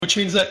which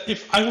means that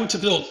if I were to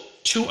build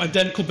two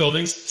identical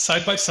buildings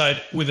side by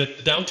side within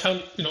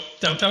downtown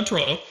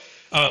Toronto,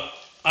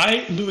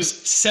 I lose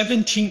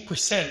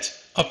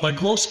 17% of my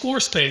gross floor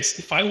space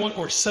if I want,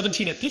 or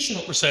 17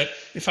 additional percent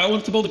if I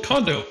wanted to build a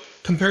condo,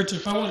 compared to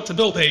if I wanted to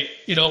build a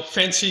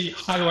fancy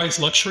high-rise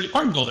luxury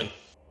apartment building.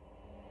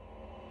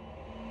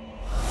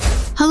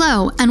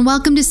 Hello, and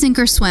welcome to Sink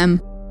or Swim,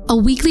 a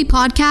weekly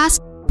podcast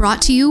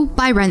brought to you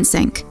by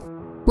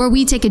RentSync, where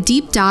we take a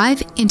deep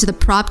dive into the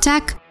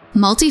PropTech,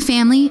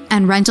 multifamily,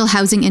 and rental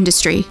housing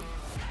industry.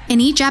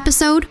 In each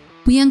episode,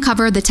 we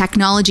uncover the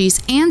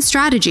technologies and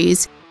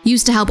strategies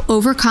used to help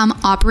overcome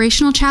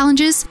operational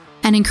challenges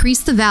and increase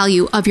the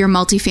value of your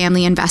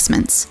multifamily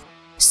investments.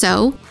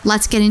 So,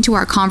 let's get into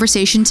our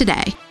conversation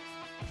today.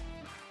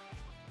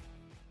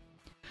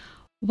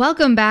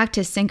 Welcome back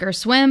to Sink or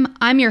Swim.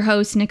 I'm your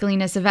host,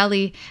 Nicolina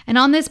Savelli, and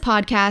on this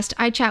podcast,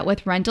 I chat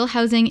with rental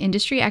housing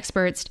industry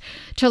experts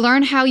to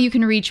learn how you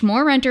can reach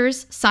more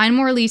renters, sign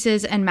more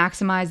leases, and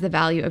maximize the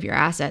value of your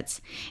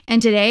assets.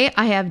 And today,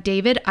 I have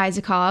David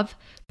Isakov,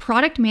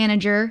 Product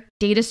Manager,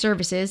 Data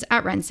Services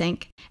at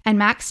RentSync, and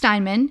Max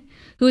Steinman,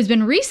 who has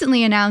been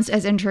recently announced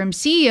as interim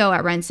CEO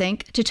at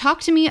RentSync, to talk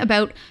to me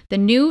about the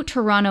new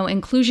Toronto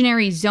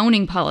inclusionary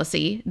zoning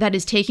policy that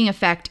is taking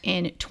effect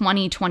in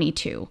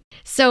 2022.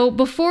 So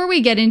before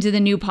we get into the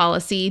new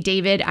policy,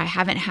 David, I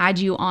haven't had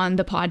you on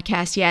the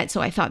podcast yet,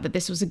 so I thought that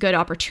this was a good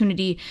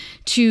opportunity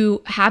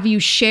to have you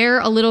share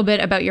a little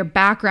bit about your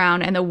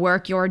background and the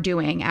work you're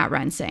doing at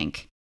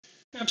RentSync.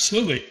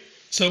 Absolutely.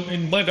 So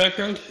in my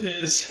background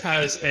is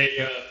as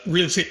a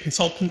real estate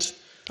consultant.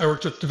 I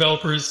worked with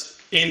developers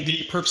in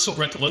the purpose-built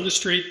rental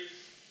industry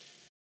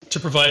to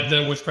provide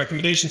them with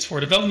recommendations for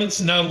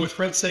developments. Now with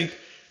RentSync,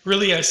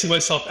 really I see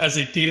myself as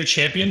a data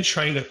champion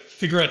trying to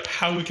figure out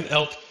how we can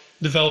help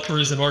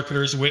developers and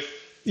marketers with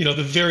the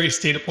various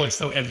data points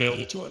that are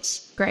available to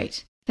us.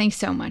 Great. Thanks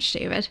so much,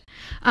 David.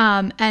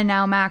 And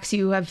now, Max,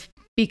 you have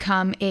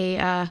become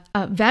a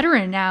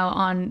veteran now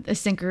on the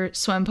Sink or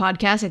Swim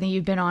podcast. I think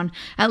you've been on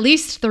at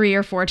least 3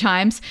 or 4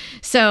 times.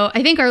 So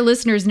I think our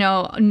listeners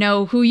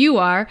know who you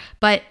are,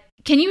 but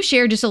can you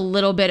share just a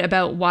little bit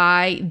about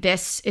why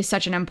this is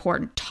such an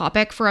important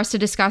topic for us to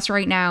discuss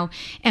right now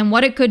and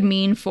what it could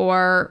mean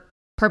for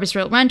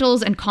purpose-built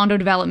rentals and condo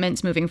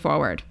developments moving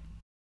forward?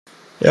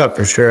 Yeah,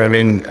 for sure. I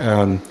mean,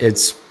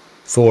 it's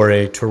for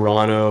a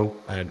Toronto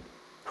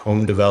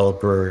home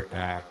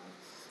developer.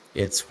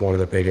 It's one of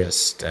the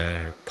biggest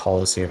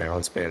policy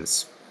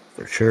announcements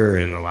for sure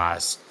in the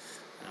last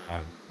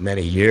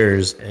many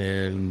years.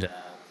 And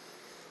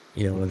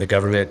when the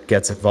government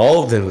gets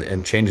involved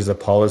and changes a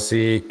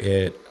policy,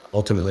 it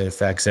ultimately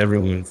affects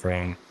everyone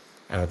from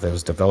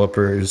those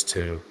developers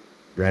to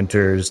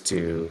renters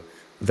to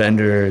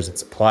vendors and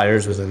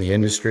suppliers within the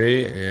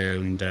industry.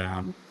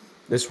 And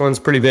this one's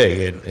pretty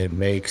big.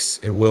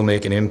 It will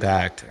make an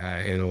impact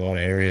in a lot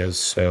of areas.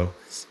 So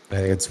I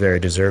think it's very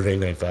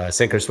deserving of a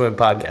Sink or Swim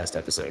podcast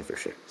episode for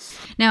sure.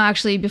 Now,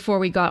 actually, before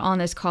we got on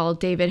this call,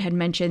 David had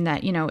mentioned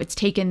that, it's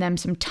taken them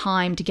some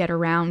time to get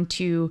around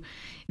to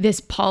this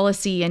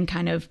policy and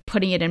kind of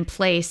putting it in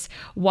place.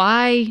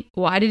 Why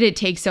did it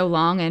take so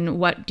long, and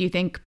what do you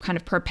think kind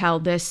of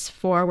propelled this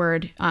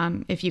forward?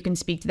 If you can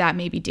speak to that,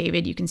 maybe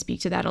David, you can speak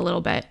to that a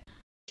little bit.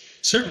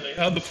 Certainly.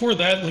 Before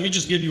that, let me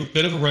just give you a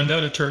bit of a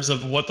rundown in terms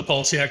of what the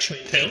policy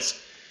actually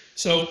entails.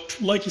 So,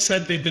 like you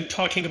said, they've been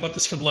talking about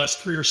this for the last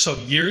 3 or so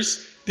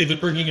years. They've been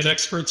bringing in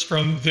experts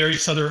from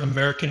various other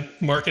American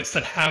markets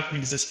that have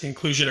existing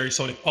inclusionary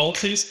zoning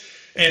policies,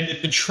 and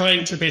they've been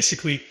trying to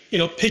basically,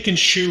 pick and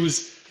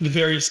choose the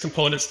various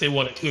components they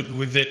want included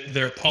within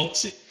their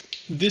policy.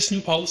 This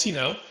new policy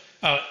now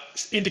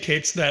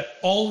indicates that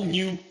all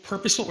new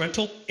purpose-built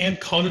rental and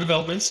condo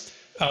developments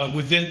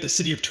within the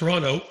city of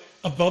Toronto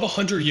above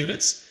 100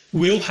 units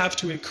will have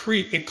to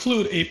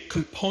include a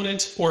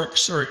component or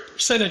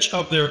percentage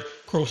of their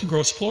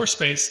gross floor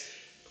space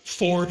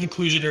for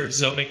inclusionary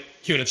zoning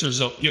units or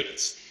zone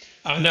units.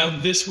 Now,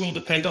 this will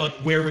depend on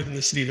where within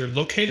the city they're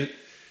located.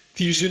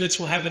 These units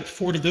will have an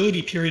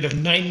affordability period of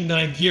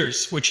 99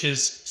 years, which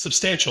is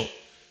substantial,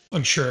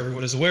 I'm sure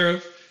everyone is aware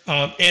of.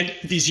 And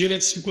these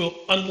units will,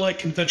 unlike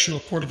conventional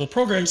affordable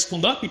programs, will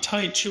not be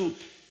tied to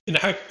an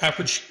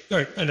average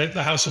or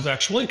the household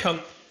actual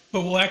income,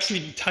 but will actually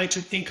be tied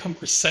to income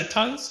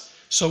percentiles.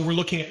 So we're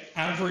looking at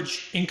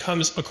average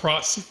incomes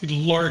across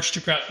large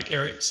geographic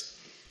areas.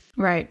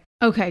 Right.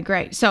 Okay,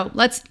 great. So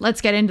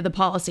let's get into the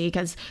policy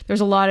because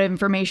there's a lot of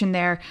information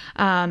there,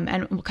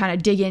 and we'll kind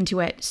of dig into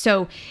it.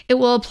 So it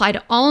will apply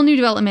to all new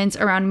developments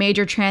around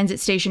major transit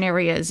station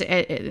areas,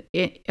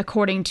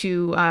 according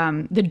to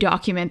the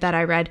document that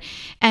I read,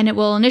 and it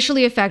will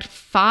initially affect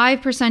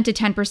 5% to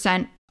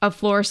 10% of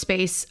floor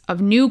space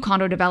of new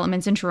condo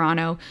developments in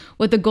Toronto,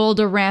 with the goal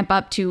to ramp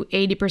up to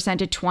 80%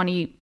 to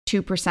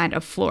 22%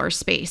 of floor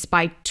space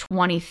by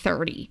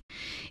 2030.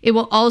 It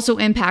will also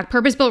impact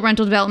purpose-built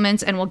rental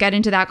developments, and we'll get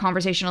into that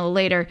conversation a little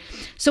later.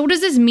 So what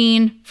does this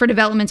mean for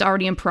developments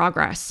already in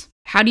progress?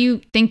 How do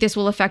you think this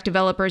will affect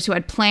developers who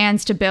had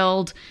plans to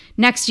build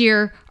next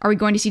year? Are we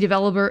going to see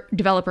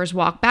developers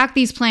walk back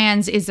these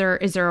plans? Is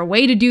there a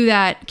way to do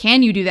that?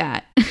 Can you do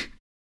that? I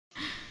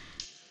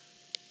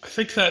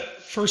think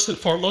that first and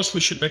foremost,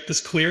 we should make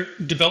this clear.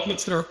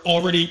 Developments that are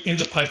already in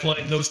the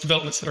pipeline, those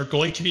developments that are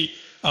going to be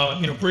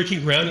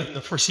breaking ground in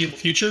the foreseeable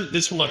future,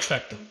 this will not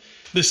affect them.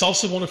 This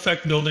also won't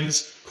affect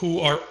buildings who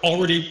are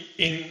already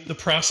in the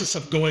process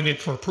of going in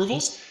for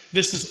approvals.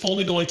 This is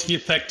only going to be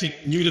affecting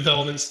new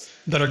developments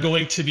that are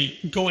going to be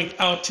going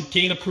out to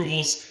gain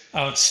approvals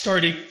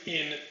starting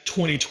in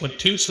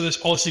 2022. So this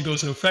policy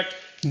goes into effect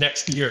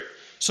next year.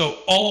 So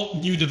all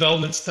new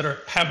developments that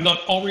have not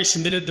already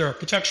submitted their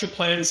architectural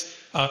plans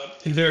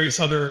and various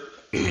other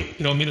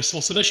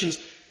municipal submissions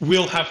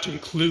will have to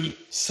include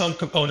some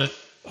component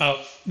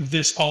of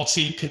this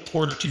policy in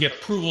order to get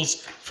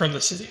approvals from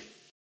the city.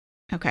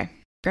 Okay,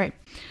 great.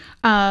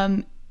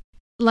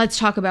 Let's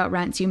talk about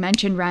rents. You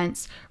mentioned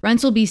rents.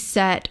 Rents will be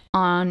set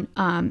on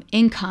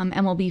income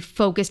and will be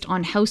focused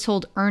on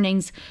household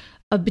earnings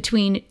of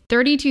between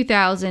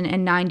 $32,000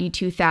 and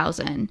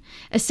 $92,000,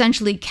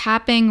 essentially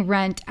capping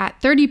rent at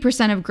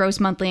 30% of gross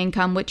monthly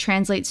income, which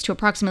translates to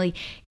approximately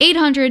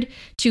 $800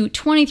 to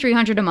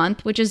 $2,300 a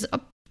month, which is a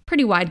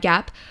pretty wide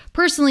gap.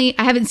 Personally,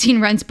 I haven't seen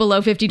rents below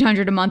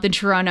 $1,500 a month in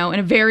Toronto in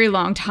a very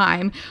long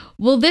time.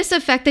 Will this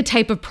affect the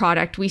type of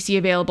product we see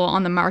available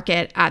on the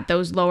market at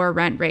those lower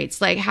rent rates?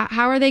 Like,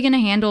 how are they going to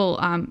handle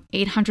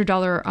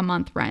 $800 a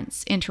month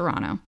rents in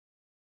Toronto?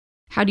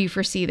 How do you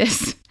foresee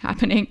this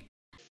happening?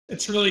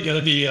 It's really going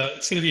to be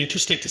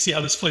interesting to see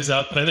how this plays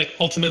out. But I think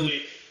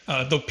ultimately,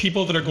 the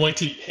people that are going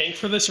to be paying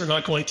for this are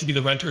not going to be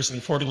the renters in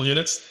affordable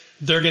units.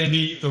 They're going to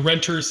be the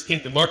renters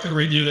in the market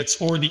rate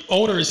units or the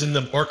owners in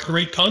the market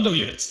rate condo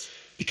units.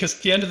 Because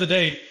at the end of the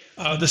day,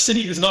 the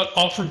city is not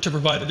offering to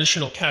provide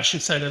additional cash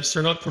incentives.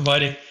 They're not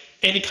providing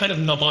any kind of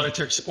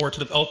non-monetary support to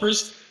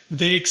developers.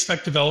 They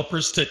expect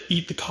developers to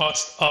eat the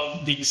cost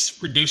of these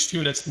reduced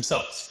units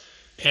themselves.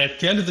 And at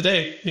the end of the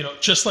day,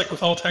 just like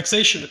with all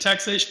taxation,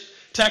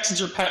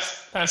 taxes are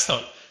passed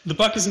on. The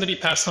buck is going to be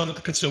passed on to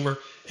the consumer,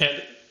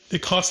 and the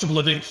cost of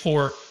living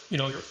for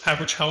your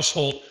average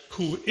household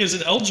who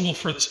isn't eligible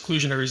for this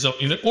inclusionary zone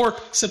unit, or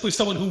simply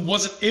someone who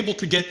wasn't able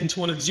to get into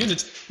one of these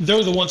units,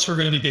 they're the ones who are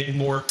going to be paying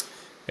more.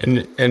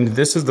 And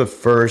this is the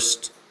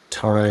first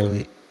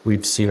time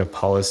we've seen a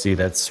policy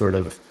that's sort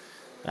of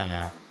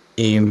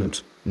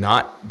aimed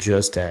not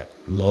just at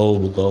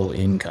low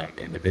income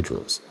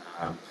individuals.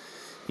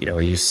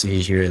 You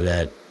see here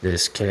that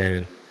this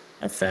can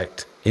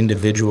affect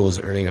individuals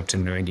earning up to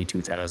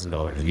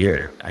 $92,000 a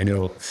year. I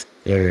know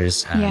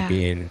there's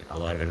been a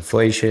lot of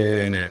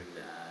inflation and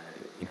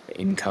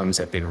incomes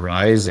have been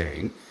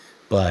rising,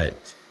 but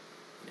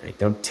I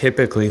don't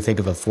typically think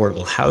of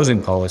affordable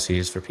housing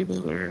policies for people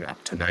who earn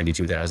up to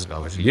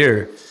 $92,000 a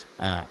year.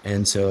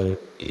 And so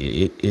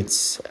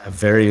it's a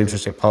very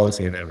interesting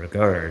policy in that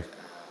regard.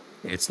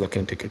 It's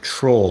looking to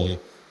control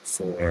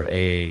for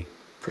a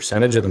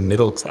percentage of the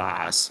middle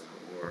class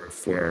or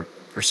for a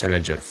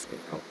percentage of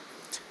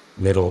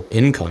middle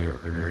income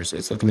earners.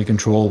 It's looking to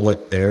control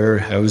what their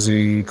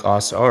housing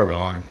costs are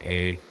on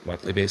a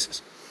monthly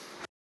basis.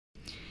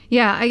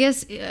 Yeah, I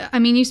guess,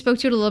 you spoke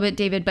to it a little bit,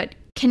 David, but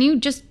can you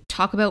just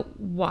talk about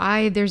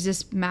why there's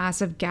this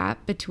massive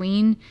gap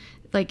between,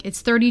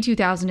 it's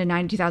 32,000 to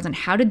 92,000.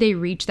 How did they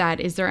reach that?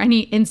 Is there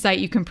any insight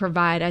you can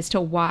provide as to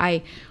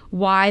why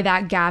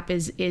that gap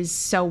is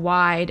so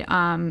wide?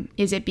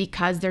 Is it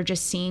because they're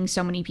just seeing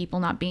so many people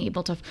not being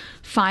able to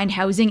find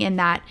housing in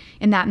that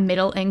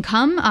middle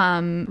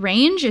income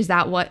range? Is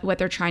that what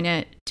they're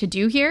trying to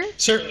do here?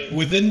 Certainly.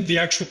 Within the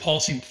actual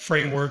policy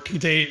framework,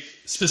 they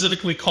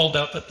specifically called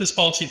out that this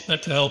policy is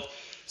meant to help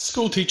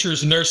school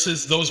teachers,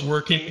 nurses, those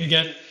working,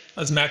 again,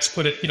 as Max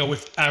put it,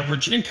 with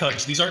average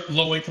incomes. These aren't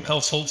low-income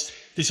households.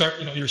 These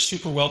aren't, your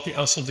super wealthy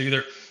households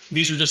either.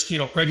 These are just,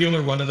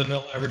 regular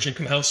run-of-the-mill average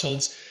income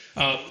households.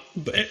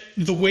 But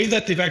the way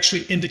that they've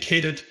actually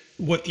indicated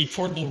what the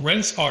affordable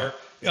rents are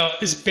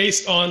is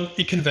based on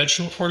a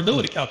conventional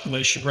affordability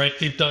calculation, right?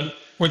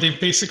 They've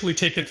basically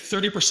taken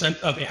 30%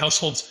 of a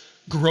household's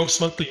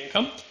gross monthly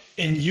income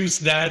and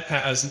used that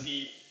as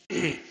the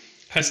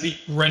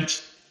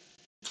rent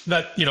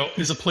that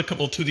is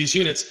applicable to these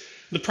units.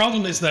 The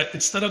problem is that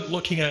instead of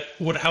looking at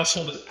what a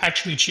household is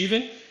actually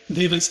achieving,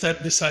 they've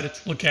instead decided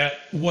to look at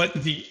what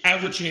the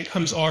average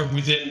incomes are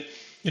within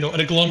an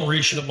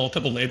agglomeration of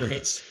multiple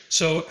neighborhoods.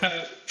 So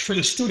for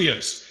the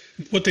studios,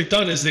 what they've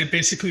done is they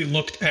basically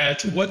looked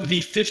at what the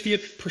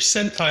 50th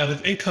percentile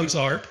of incomes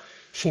are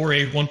for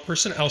a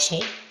one-person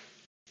household.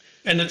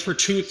 And then for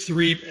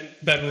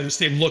 2-3 bedrooms,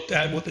 they've looked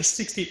at what the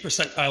 60th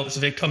percentiles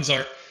of incomes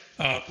are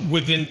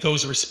within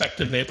those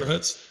respective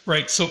neighborhoods,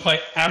 right? So by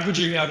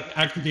averaging out and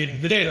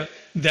aggregating the data,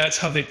 that's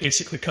how they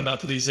basically come out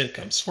to these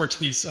incomes, or to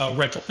these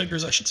rental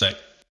figures, I should say.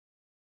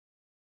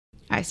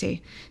 I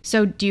see.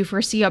 So do you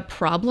foresee a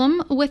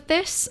problem with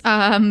this,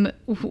 kind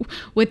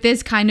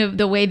of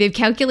the way they've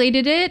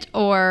calculated it?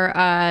 Or,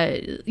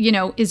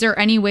 is there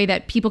any way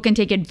that people can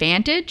take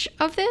advantage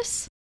of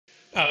this?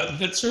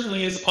 That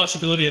certainly is a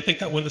possibility. I think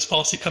that when this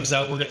policy comes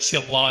out, we're going to see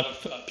a lot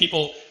of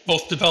people,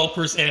 both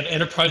developers and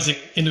enterprising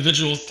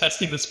individuals,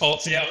 testing this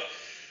policy out.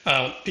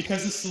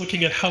 Because this is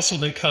looking at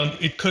household income,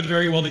 it could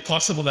very well be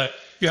possible that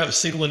you have a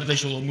single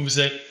individual who moves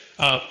in.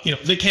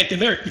 They can't get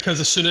married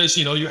because as soon as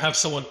you have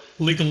someone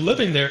legally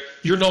living there,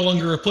 you're no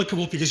longer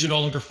applicable because you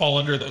no longer fall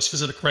under those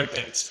specific credit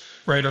bans,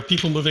 right? Or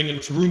people moving in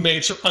with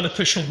roommates or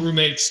unofficial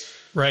roommates,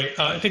 right?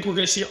 I think we're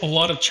going to see a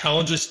lot of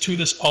challenges to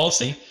this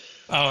policy.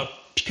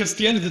 Because at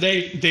the end of the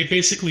day, they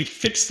basically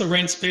fixed the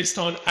rents based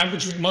on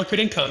average market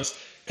incomes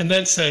and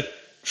then said,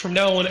 from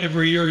now on,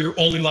 every year, you're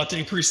only allowed to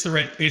increase the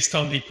rent based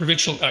on the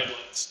provincial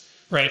guidelines,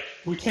 right?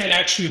 We can't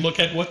actually look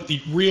at what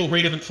the real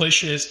rate of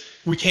inflation is.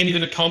 We can't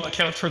even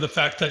account for the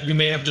fact that you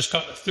may have just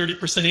gotten a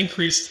 30%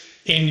 increase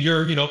in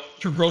your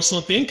gross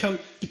monthly income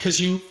because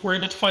you were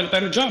able to find a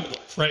better job in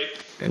life, right?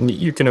 And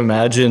you can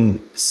imagine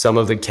some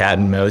of the cat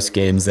and mouse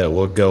games that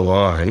will go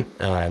on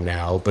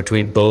now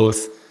between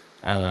both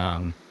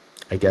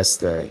I guess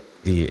the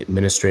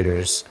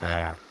administrators,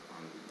 the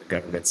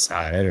government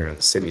side or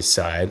the city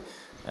side,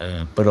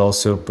 but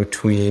also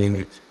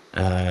between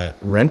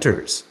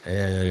renters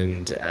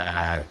and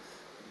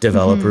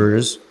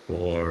developers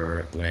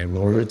or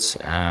landlords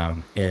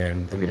and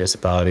the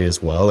municipality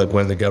as well. Like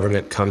when the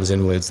government comes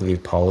in with new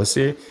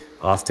policy,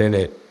 often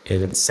it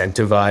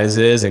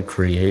incentivizes and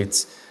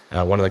creates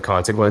one of the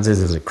consequences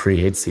is it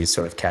creates these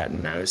sort of cat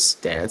and mouse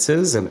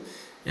dances.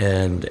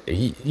 And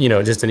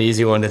just an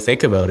easy one to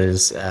think about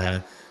is,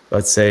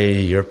 let's say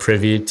you're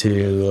privy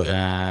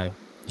to,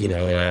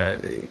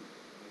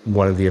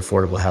 one of the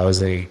affordable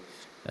housing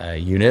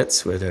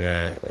units within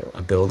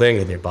a building,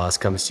 and your boss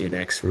comes to you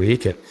next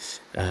week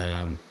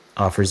and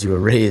offers you a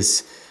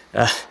raise.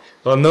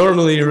 Well,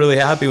 normally you're really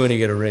happy when you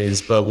get a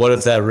raise, but what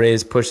if that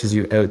raise pushes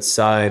you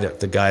outside of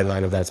the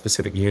guideline of that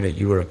specific unit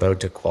you were about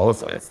to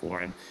qualify for?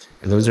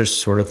 And those are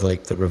sort of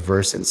like the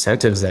reverse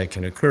incentives that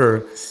can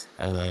occur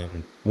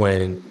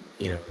when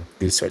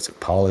these sorts of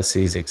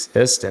policies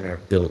exist and are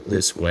built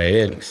this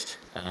way, and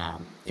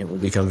it will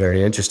become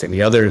very interesting.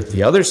 The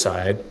other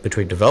side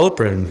between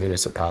developer and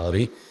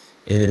municipality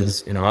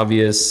is an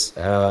obvious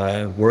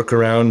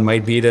workaround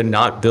might be to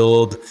not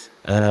build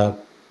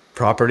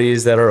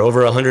properties that are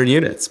over 100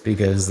 units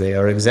because they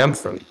are exempt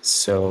from these.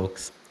 So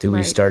do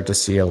we start to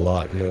see a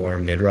lot more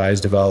mid-rise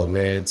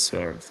developments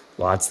or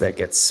lots that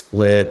get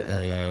split?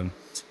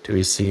 Do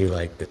we see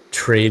like the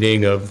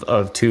trading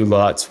of two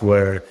lots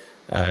where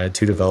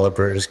two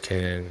developers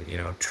can,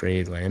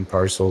 trade land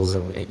parcels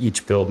and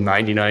each build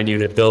 99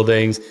 unit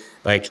buildings?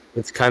 Like,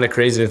 it's kind of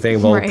crazy to think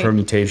of all the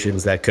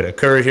permutations that could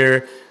occur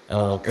here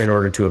in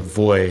order to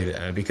avoid,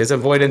 because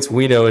avoidance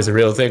we know is a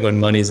real thing when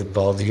money's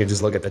involved. You can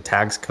just look at the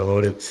tax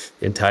code and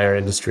the entire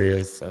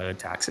industry of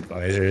tax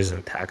advisors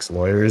and tax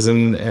lawyers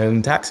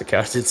and tax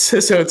accountants.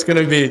 So it's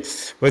going to be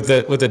with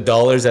the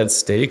dollars at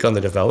stake on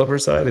the developer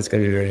side, it's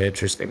going to be very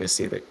interesting to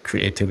see the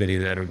creativity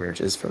that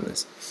emerges from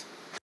this.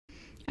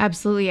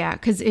 Absolutely, yeah.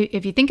 Because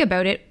if you think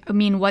about it, I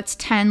mean, what's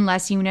 10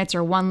 less units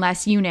or one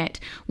less unit?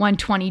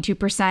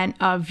 122%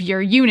 of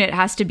your unit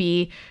has to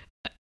be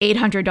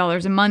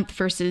 $800 a month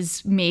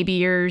versus maybe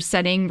you're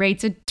setting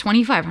rates at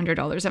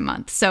 $2,500 a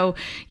month. So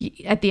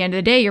at the end of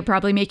the day, you're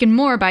probably making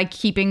more by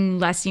keeping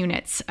less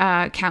units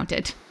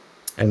counted.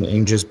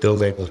 And just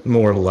building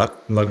more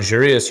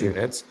luxurious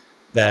units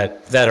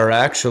that are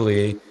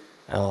actually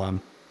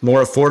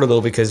more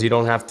affordable because you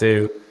don't have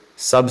to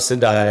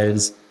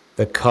subsidize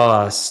the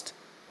cost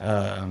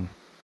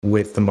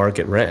with the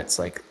market rents,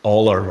 like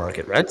all our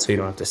market rents. So you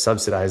don't have to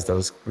subsidize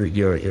those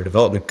your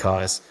development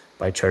costs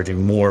by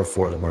charging more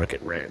for the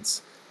market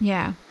rents.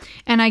 Yeah.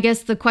 And I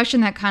guess the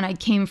question that kind of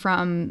came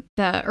from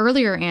the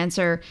earlier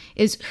answer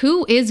is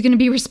who is going to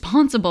be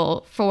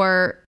responsible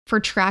for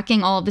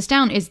tracking all of this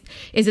down? Is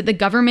it the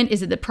government?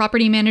 Is it the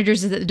property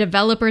managers? Is it the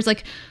developers?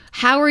 Like,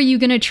 how are you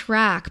going to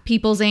track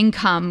people's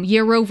income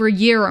year over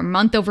year or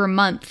month over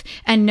month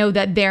and know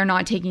that they're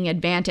not taking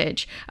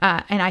advantage?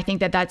 And I think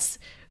that that's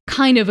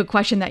kind of a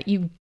question that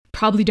you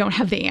probably don't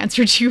have the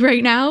answer to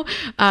right now.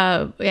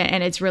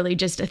 And it's really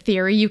just a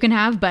theory you can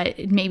have. But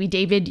maybe,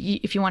 David,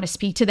 if you want to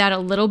speak to that a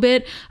little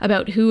bit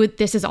about who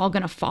this is all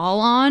going to fall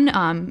on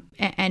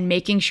and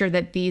making sure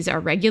that these are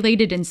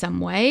regulated in some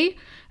way.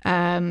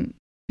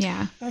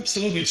 Yeah.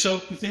 Absolutely. So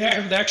they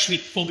haven't actually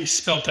fully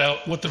spelled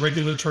out what the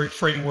regulatory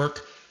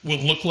framework will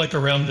look like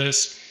around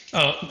this.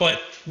 But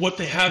what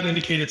they have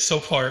indicated so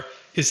far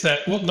is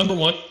that, well, number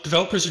one,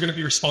 developers are going to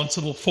be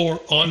responsible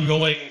for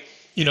ongoing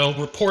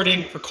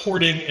reporting,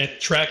 recording, and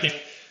tracking,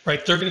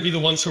 right? They're going to be the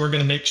ones who are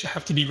going to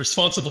have to be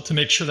responsible to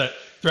make sure that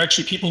there are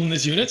actually people in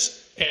these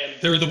units, and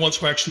they're the ones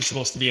who are actually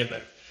supposed to be in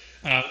them.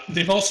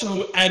 They've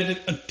also added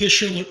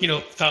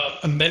additional,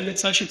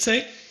 amendments, I should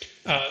say,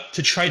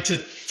 to try to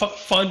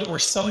fund or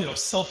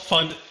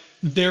self-fund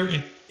their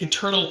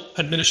internal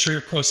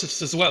administrative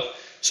processes as well.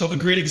 So a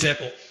great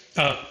example,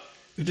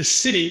 the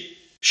city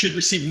should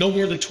receive no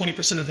more than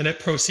 20% of the net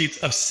proceeds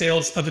of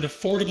sales of an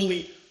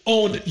affordably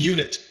owned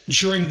unit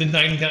during the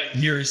 99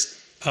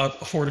 years of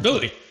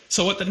affordability.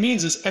 So what that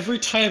means is every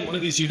time one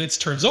of these units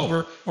turns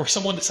over or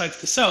someone decides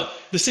to sell,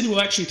 the city will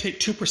actually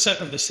take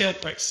 2% of the sale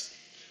price.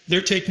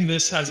 They're taking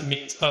this as a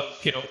means of,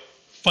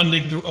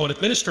 funding their own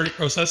administrative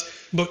process.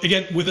 But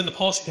again, within the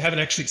policy, they haven't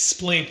actually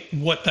explained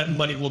what that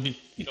money will be,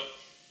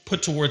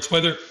 put towards,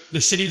 whether the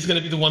city is going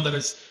to be the one that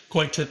is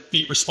going to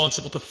be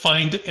responsible to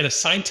find and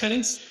assign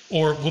tenants,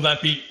 or will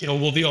that be,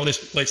 will the onus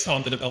be placed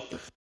on the developer?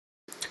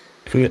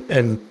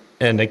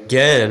 And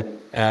again,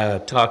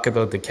 talk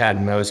about the cat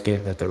and mouse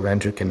game that the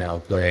renter can now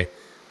play.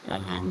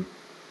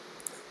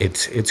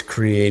 It's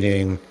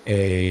creating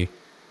a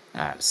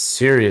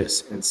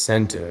serious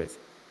incentive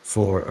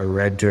for a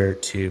renter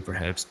to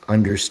perhaps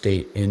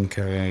understate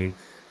income.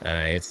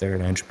 If they're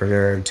an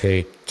entrepreneur,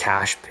 take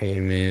cash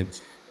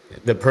payment.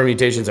 The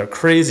permutations are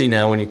crazy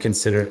now when you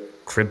consider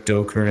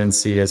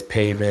cryptocurrency as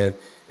payment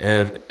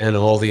and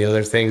all the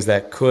other things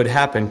that could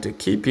happen to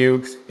keep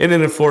you in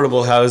an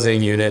affordable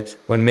housing unit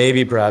when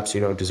maybe perhaps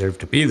you don't deserve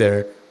to be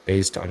there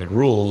based on the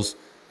rules.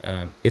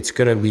 It's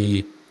going to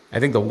be,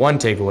 I think the one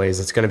takeaway is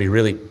it's going to be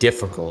really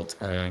difficult.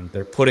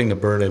 They're putting the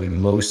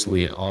burden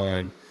mostly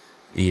on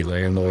the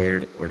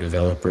landlord or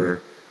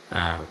developer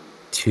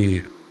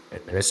to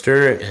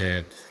administer,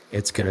 and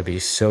it's going to be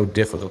so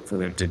difficult for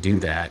them to do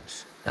that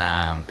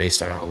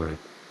based on all the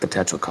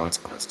potential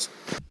consequences.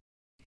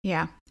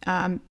 Yeah,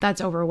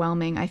 that's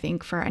overwhelming, I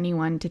think, for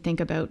anyone to think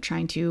about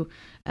trying to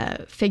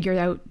figure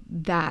out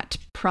that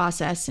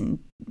process and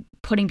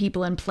putting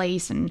people in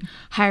place and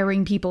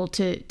hiring people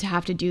to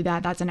have to do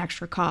that. That's an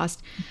extra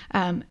cost.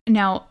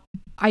 Now,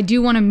 I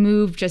do want to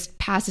move just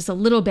past this a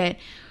little bit.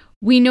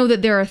 We know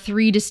that there are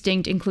 3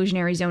 distinct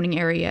inclusionary zoning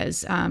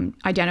areas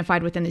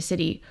identified within the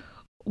city.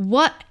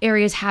 What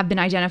areas have been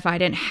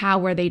identified and how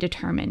were they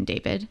determined,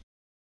 David?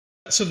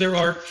 So there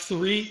are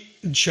 3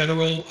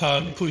 general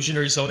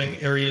inclusionary zoning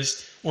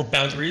areas or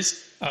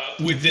boundaries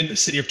within the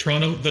city of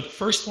Toronto. The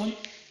first one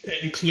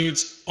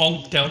includes all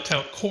of the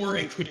downtown core,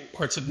 including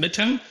parts of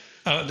Midtown.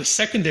 The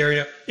second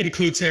area, it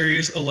includes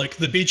areas like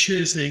the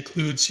beaches. It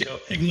includes,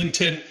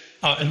 Eglinton,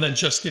 and then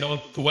just, the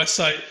west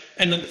side.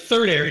 And then the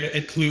third area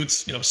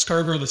includes,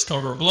 Scarborough, the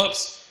Scarborough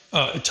Bluffs,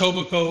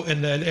 Etobicoke,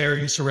 and then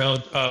areas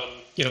around,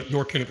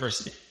 York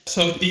University.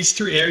 So these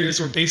 3 areas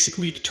were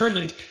basically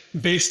determined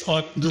based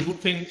on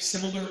grouping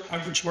similar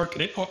average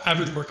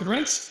market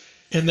rents,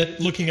 and then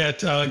looking at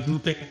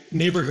grouping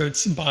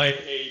neighborhoods by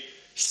a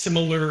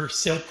similar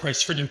sale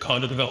price for new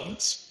condo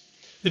developments.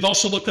 They've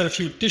also looked at a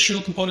few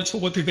additional components,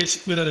 but what they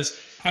basically did is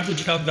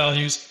averaged out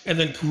values and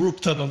then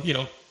grouped them,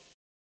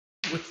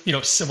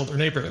 with similar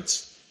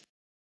neighborhoods.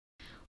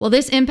 Will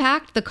this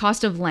impact the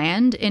cost of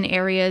land in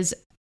areas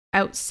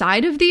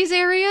outside of these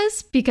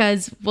areas?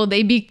 Because will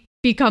they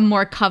become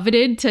more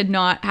coveted to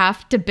not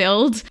have to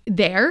build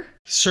there?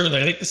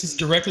 Certainly. I think this is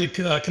directly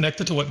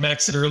connected to what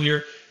Max said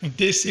earlier.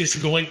 This is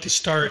going to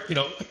start,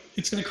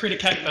 it's going to create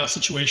a cat and mouse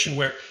situation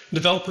where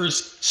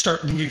developers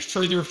start moving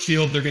further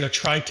afield. They're going to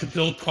try to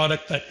build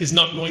product that is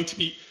not going to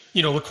be,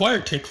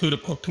 required to include a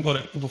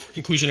component of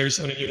inclusionary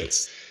zoning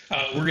units.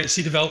 We're going to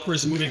see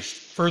developers moving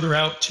further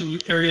out to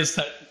areas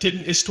that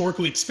didn't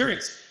historically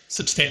experience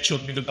substantial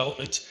new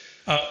development.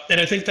 And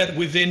I think that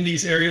within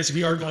these areas,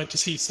 we are going to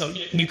see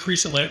an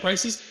increase in land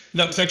prices.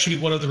 That was actually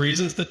one of the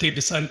reasons that they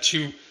decided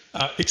to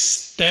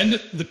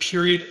extend the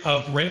period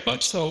of ramp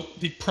up. So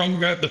the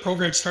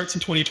program starts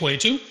in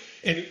 2022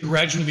 and it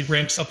gradually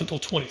ramps up until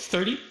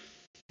 2030.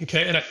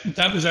 Okay, and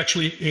that was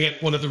actually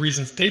one of the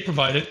reasons they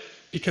provided,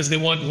 because they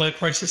wanted land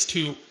prices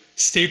to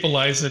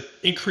stabilize and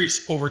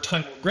increase over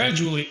time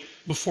gradually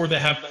before they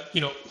have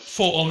that,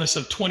 full onus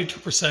of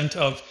 22%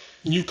 of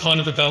new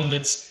condo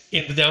developments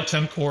in the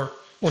downtown core.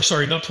 Or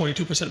sorry, not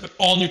 22%, but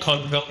all new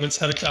condo developments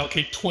having to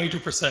allocate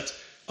 22%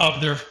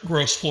 of their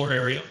gross floor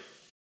area.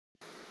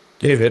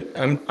 David,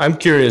 I'm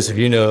curious if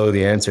you know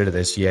the answer to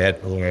this yet,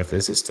 or if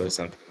this is still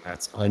something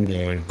that's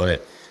unknown.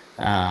 But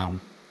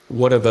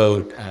what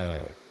about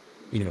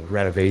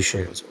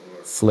renovations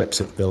or flips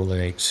of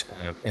buildings,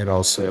 and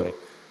also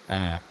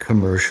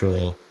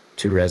commercial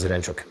to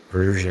residential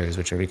conversions,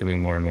 which are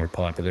becoming more and more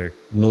popular?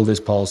 Will this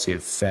policy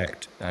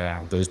affect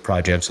those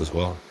projects as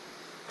well?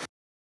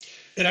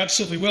 It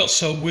absolutely will.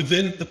 So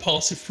within the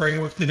policy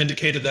framework, they've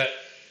indicated that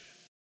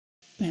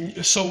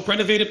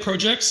renovated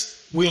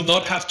projects will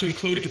not have to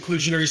include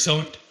inclusionary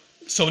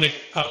zoning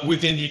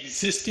within the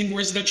existing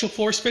residential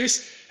floor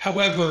space.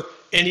 However,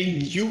 any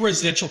new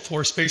residential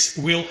floor space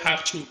will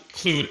have to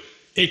include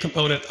a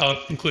component of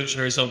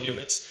inclusionary zone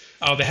units.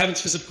 They haven't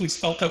specifically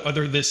spelled out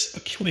whether this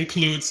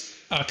includes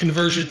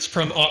conversions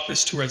from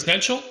office to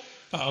residential.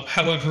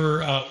 However,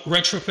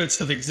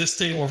 retrofits of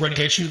existing or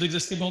renovation of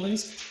existing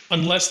buildings,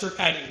 unless they're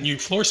adding new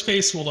floor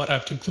space, will not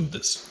have to include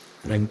this.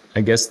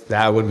 I guess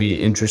that would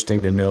be interesting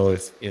to know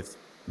if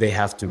they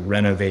have to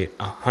renovate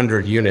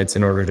 100 units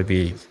in order to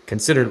be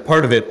considered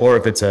part of it, or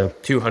if it's a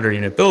 200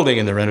 unit building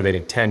and they're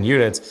renovating 10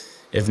 units,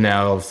 if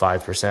now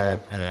 5%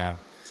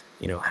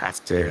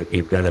 have to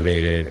be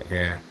renovated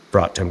and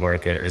brought to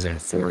market as an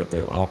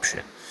affordable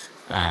option.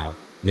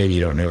 Maybe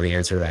you don't know the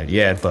answer to that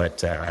yet,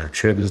 but I'm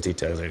sure those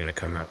details are going to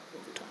come up.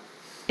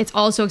 it's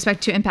also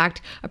expected to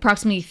impact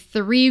approximately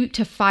 3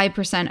 to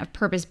 5% of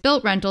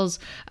purpose-built rentals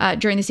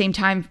during the same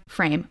time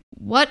frame.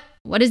 What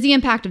is the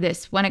impact of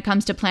this when it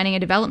comes to planning a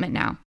development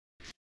now?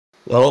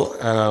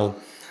 Well,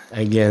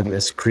 again,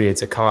 this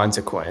creates a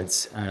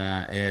consequence,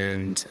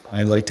 and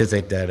I like to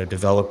think that a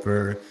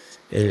developer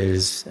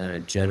is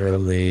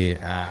generally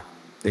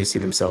they see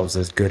themselves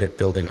as good at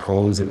building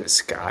homes in the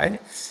sky,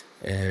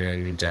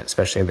 and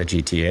especially in the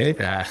GTA,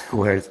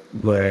 where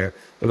we're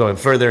going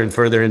further and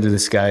further into the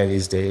sky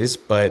these days.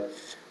 But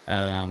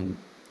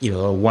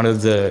one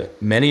of the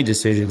many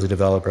decisions a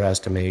developer has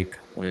to make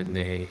when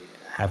they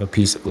have a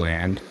piece of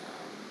land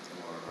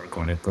or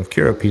going to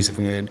procure a piece of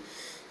land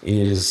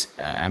is,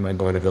 am I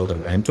going to build a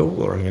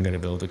rental or am I going to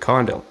build a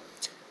condo?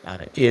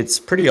 It's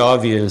pretty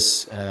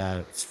obvious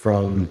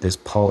from this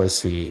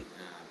policy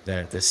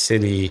that the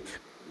city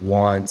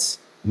wants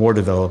more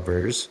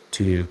developers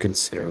to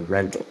consider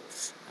rental.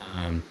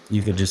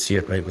 You can just see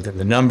it right within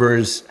the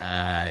numbers.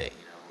 We're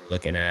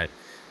looking at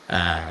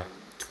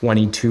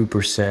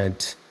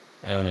 22%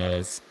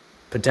 of,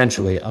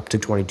 potentially up to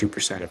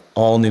 22% of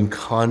all new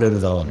condo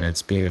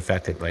developments being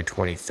affected by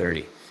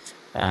 2030.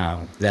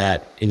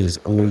 That is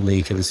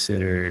only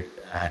considered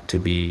to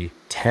be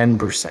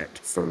 10%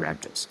 for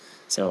rentals.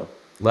 So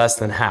less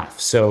than half.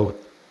 So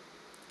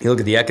you look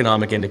at the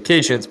economic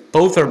indications,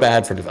 both are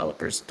bad for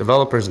developers.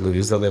 Developers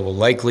lose, though they will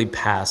likely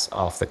pass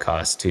off the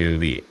cost to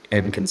the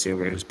end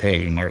consumer who's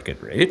paying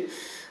market rate.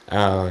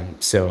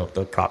 So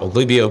they'll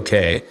probably be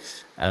okay.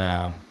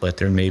 But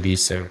there may be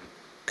some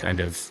kind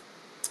of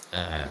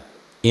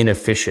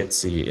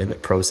inefficiency in the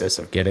process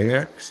of getting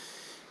there.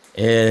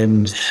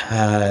 And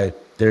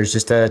there's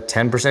just a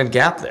 10%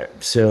 gap there.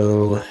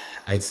 So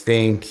I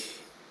think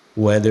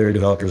whether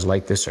developers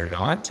like this or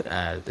not,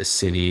 the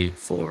city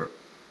for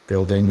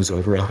buildings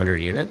over 100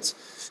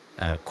 units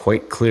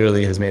quite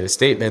clearly has made a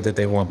statement that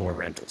they want more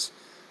rentals.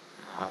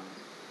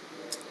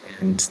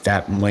 And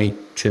that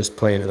might just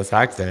play into the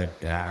fact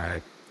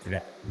that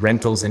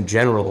rentals in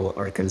general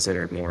are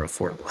considered more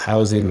affordable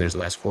housing. There's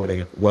less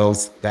hoarding of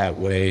wealth that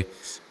way,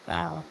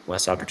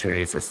 less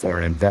opportunity for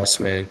foreign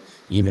investment,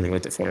 even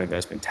with the foreign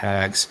investment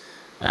tax.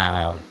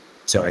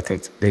 So I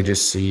think they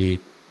just see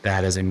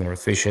that as a more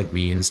efficient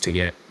means to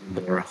get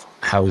more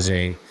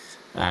housing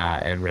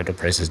and rental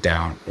prices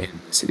down in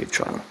the city of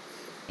Toronto.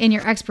 In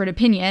your expert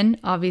opinion,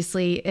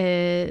 obviously,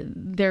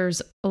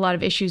 there's a lot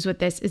of issues with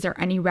this. Is there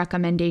any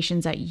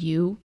recommendations that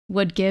you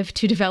would give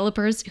to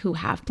developers who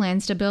have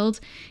plans to build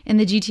in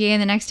the GTA in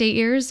the next 8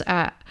 years?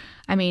 I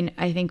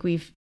think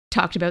we've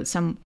talked about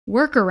some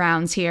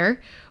workarounds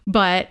here,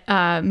 but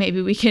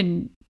maybe we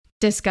can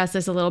discuss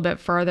this a little bit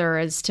further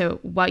as to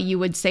what you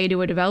would say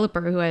to a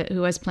developer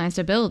who has plans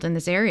to build in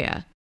this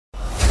area.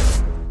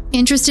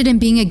 Interested in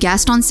being a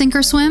guest on Sink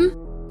or Swim?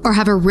 Or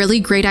have a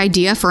really great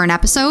idea for an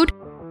episode?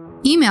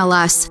 Email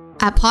us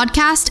at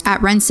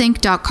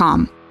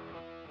podcast@rensync.com.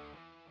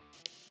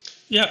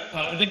 Yeah,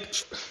 I think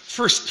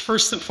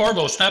first and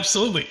foremost,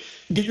 absolutely.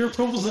 Get your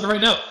approvals in right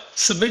now.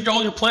 Submit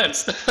all your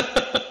plans.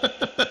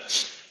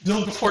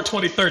 Build before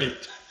 2030,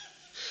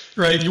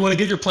 right? You want to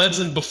get your plans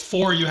in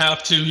before you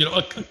have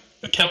to,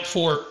 account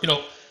for,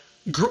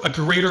 a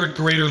greater and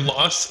greater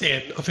loss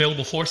in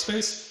available floor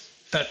space.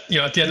 That,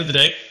 at the end of the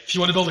day, if you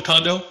want to build a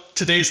condo,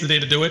 today's the day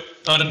to do it.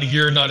 Not in a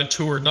year, not in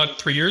 2 or not in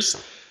 3 years.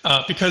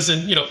 Because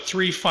in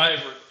 3, 5,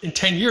 or in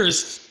 10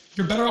 years,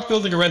 you're better off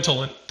building a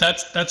rental, and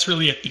that's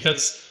really it.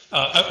 Because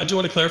I do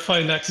want to clarify,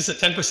 in Access at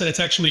 10%,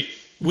 it's actually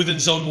within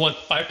Zone 1,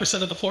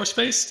 5% of the floor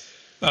space,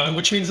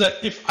 which means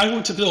that if I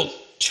were to build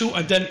 2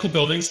 identical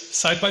buildings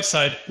side by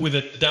side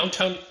within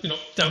downtown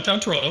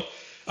Toronto,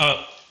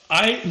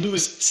 I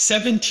lose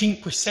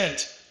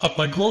 17% of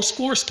my gross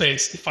floor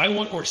space if I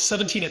want, or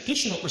 17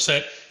 additional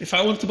percent if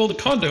I wanted to build a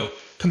condo,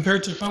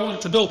 compared to if I wanted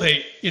to build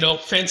a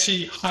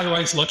fancy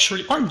high-rise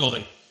luxury apartment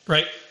building,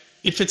 right?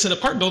 If it's an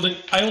apartment building,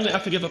 I only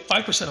have to give up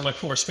 5% of my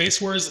floor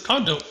space, whereas the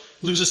condo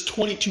loses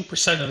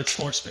 22% of its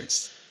floor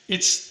space.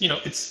 It's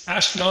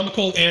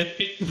astronomical, and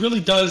it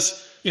really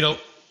does,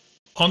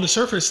 on the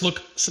surface,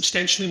 look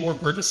substantially more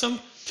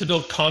burdensome to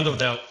build condo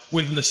now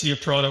within the city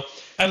of Toronto,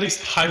 at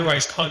least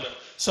high-rise condo.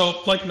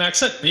 So like Max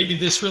said, maybe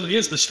this really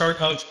is the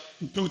start of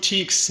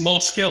boutique,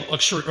 small-scale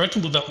luxury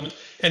rental development,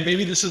 and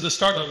maybe this is the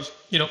start of,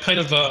 kind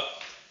of a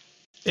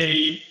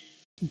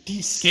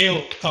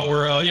descale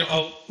or a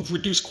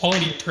reduced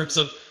quality in terms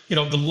of,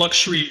 the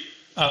luxury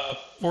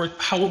or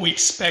what we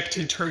expect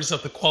in terms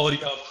of the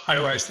quality of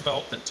high-rise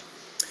development.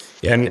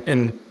 Yeah,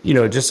 and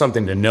just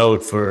something to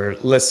note for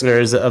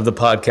listeners of the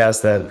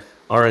podcast that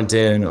aren't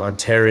in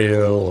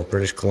Ontario or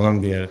British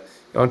Columbia.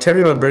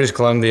 Ontario and British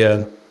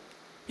Columbia,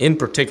 in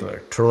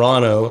particular,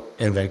 Toronto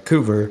and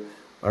Vancouver,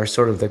 are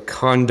sort of the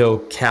condo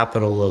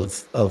capital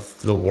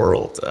of the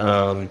world.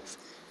 A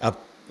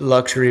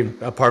luxury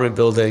apartment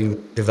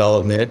building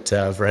development,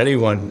 for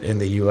anyone in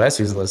the U.S.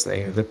 who's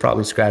listening, they're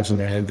probably scratching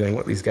their head going,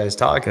 what are these guys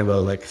talking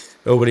about? Like,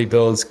 nobody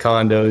builds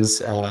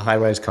condos,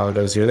 high-rise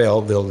condos here. They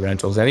all build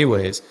rentals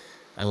anyways.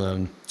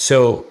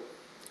 So,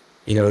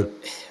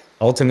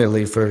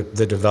 ultimately for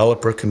the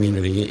developer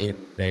community in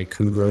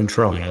Vancouver and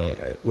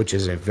Toronto, which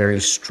is a very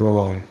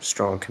strong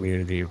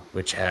community,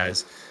 which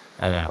has,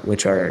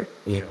 which are,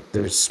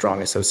 there's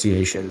strong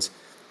associations,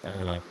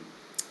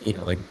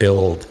 like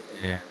Build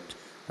and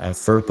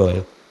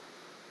FERPA.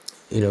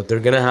 They're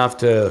going to have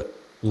to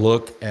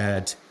look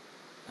at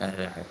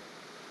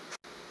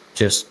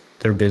just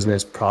their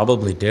business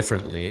probably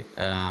differently,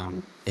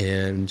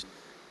 and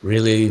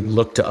really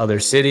look to other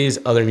cities,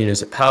 other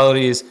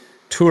municipalities,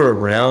 tour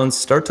around,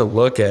 start to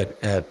look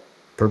at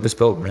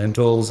purpose-built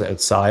rentals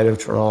outside of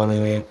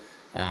Toronto.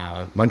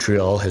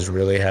 Montreal has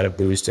really had a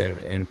boost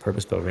in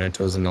purpose-built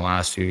rentals in the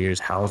last few years.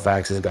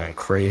 Halifax has gone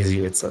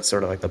crazy. It's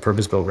sort of like the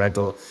purpose-built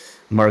rental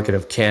market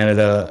of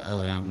Canada,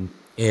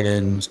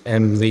 and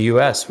the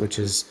U.S., which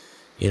is,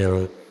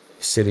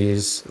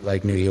 cities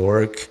like New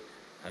York,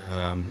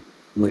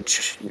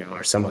 which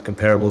are somewhat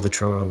comparable to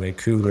Toronto and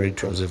Vancouver in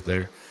terms of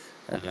their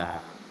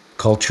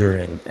culture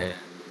and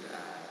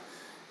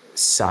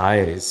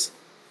size.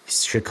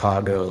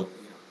 Chicago,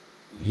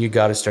 you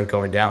got to start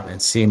going down and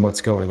seeing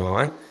what's going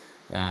on,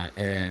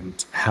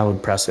 and how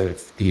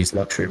impressive these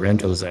luxury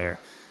rentals are.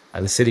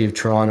 The city of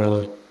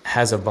Toronto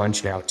has a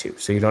bunch now too,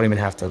 so you don't even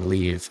have to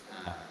leave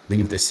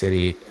the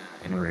city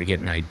in order to get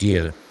an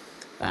idea,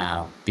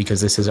 because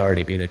this has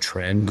already been a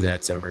trend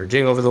that's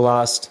emerging over the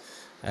last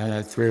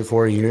 3 or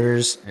 4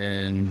 years,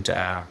 and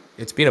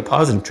it's been a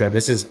positive trend.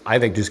 This is, I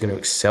think, just going to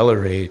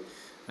accelerate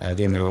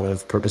the amount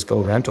of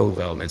purpose-built rental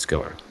developments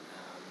going.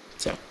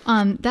 So,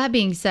 that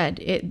being said,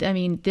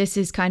 this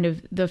is kind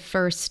of the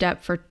first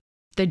step for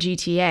the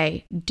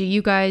GTA. Do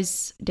you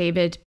guys,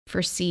 David,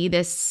 foresee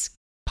this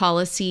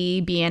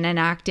policy being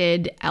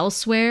enacted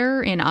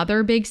elsewhere in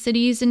other big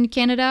cities in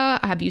Canada?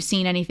 Have you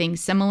seen anything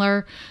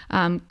similar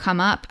come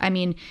up?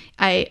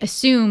 I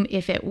assume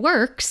if it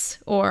works,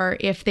 or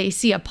if they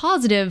see a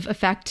positive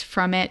effect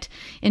from it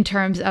in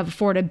terms of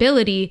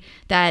affordability,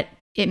 that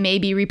it may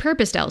be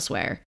repurposed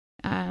elsewhere.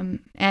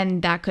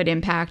 And that could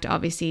impact,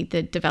 obviously,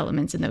 the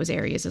developments in those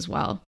areas as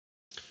well.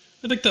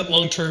 I think that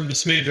long term,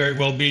 this may very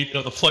well be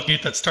the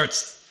floodgate that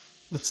starts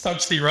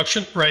the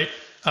eruption, right?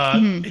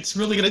 It's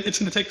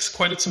gonna take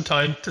quite some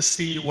time to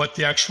see what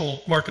the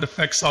actual market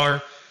effects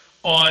are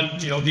on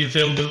the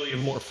availability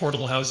of more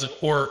affordable housing,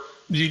 or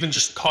even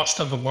just cost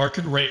of a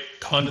market rate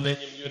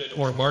condominium unit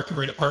or market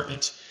rate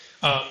apartment.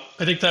 I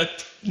think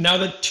that now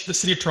that the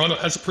city of Toronto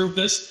has approved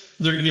this,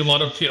 there are going to be a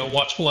lot of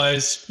watchful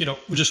eyes,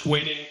 just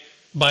waiting,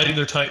 biding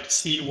their time to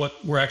see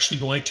what we're actually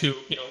going to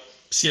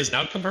see as an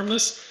outcome from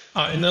this.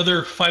 In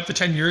another 5 to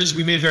 10 years,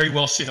 we may very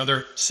well see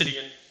another city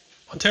in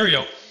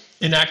Ontario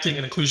enacting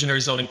an inclusionary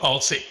zoning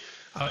policy.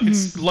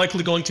 It's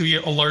likely going to be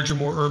a larger,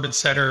 more urban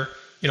center,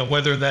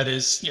 whether that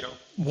is,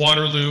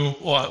 Waterloo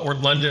or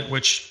London,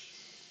 which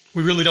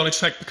we really don't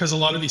expect, because a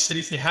lot of these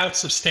cities, they have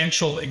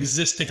substantial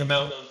existing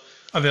amount of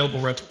available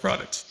rental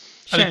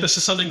products. Sure. I think this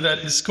is something that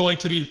is going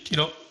to be,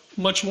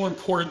 much more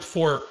important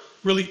for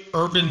really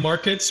urban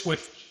markets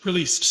with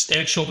really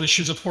substantial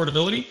issues of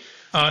affordability.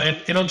 And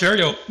in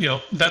Ontario,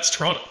 that's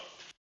Toronto.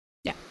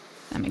 Yeah,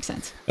 that makes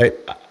sense.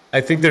 I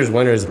think there's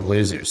winners and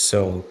losers.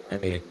 So,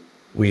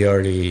 we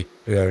already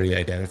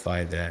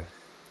identified that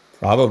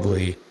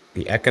probably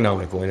the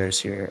economic winners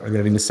here are going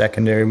to be the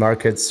secondary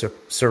markets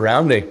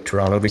surrounding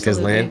Toronto, because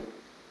Absolutely. Land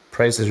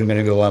prices are going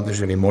to go up. There's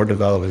going to be more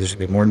development. There's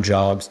going to be more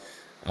jobs.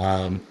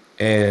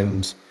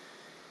 And,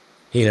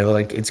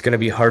 it's going to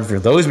be hard for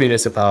those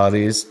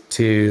municipalities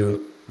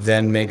to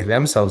then make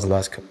themselves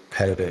less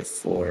competitive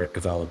for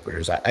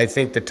developers. I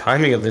think the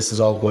timing of this is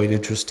all quite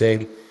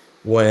interesting.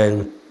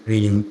 When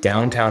the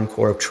downtown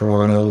core of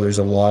Toronto, there's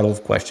a lot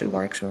of question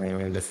marks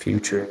around the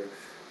future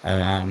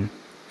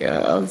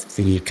of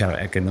the kind of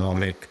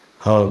economic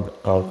hub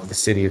of the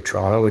city of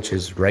Toronto, which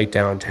is right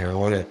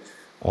downtown, and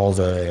all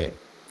the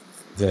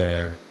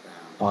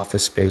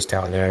office space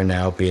down there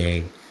now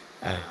being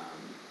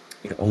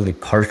only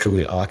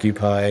partially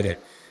occupied, and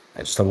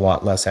just a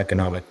lot less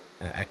economic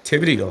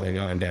activity going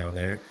on down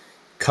there.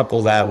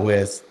 Couple that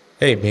with,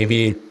 hey,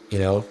 maybe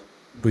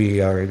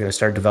we are going to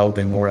start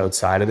developing more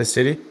outside of the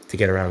city to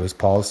get around these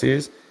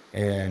policies,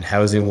 and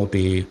housing will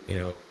be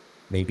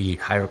maybe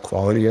higher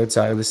quality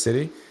outside of the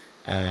city.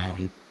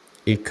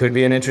 It could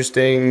be an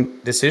interesting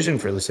decision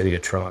for the city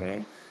of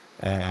Toronto,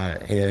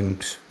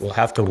 and we'll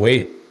have to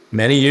wait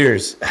many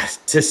years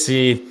to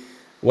see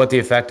what the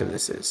effect of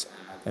this is.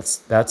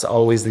 That's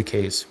always the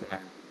case when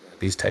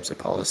these types of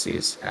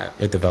policies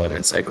with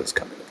development cycles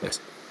come into place.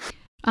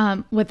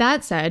 With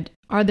that said,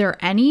 are there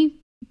any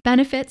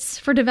benefits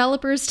for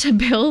developers to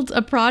build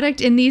a product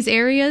in these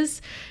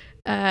areas?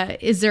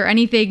 Is there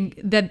anything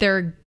that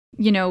they're,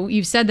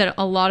 you've said that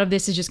a lot of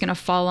this is just going to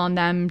fall on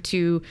them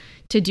to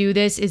do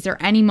this. Is there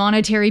any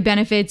monetary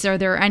benefits? Are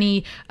there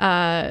any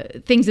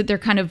things that they're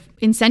kind of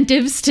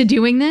incentives to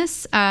doing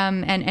this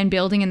and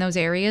building in those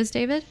areas,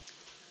 David?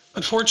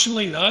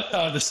 Unfortunately not.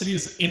 The city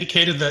has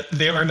indicated that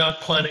they are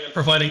not planning on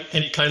providing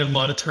any kind of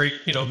monetary,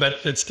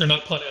 benefits. They're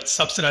not planning on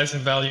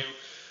subsidizing value.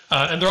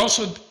 And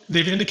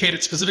they've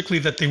indicated specifically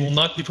that they will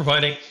not be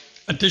providing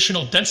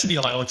additional density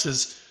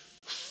allowances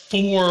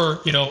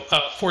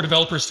for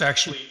developers to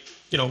actually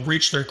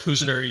reach their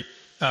inclusionary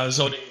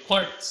zoning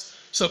requirements.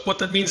 So what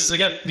that means is,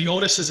 again, the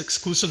onus is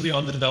exclusively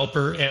on the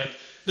developer, and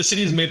the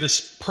city has made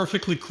this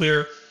perfectly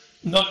clear,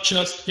 not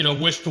just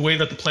with the way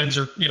that the plans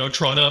are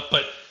drawn up,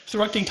 but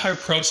throughout the entire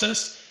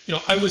process.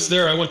 I was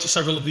there. I went to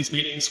several of these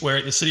meetings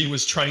where the city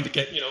was trying to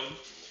get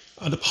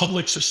the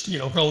public's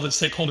or relevant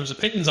stakeholders'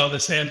 opinions on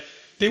this, and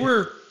they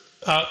were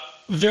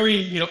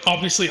very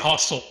obviously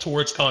hostile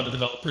towards condo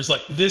developers.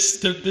 Like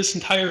this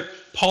entire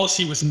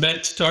policy was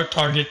meant to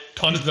target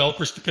condo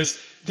developers because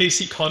they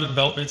see condo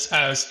developments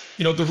as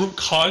the root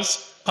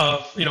cause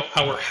of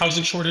our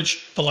housing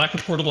shortage, the lack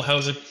of affordable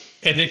housing,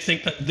 and they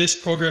think that this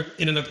program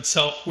in and of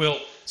itself will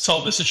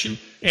solve this issue.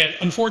 And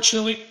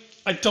unfortunately,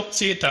 I don't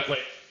see it that way.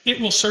 It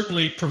will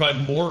certainly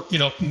provide more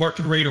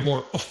market rate or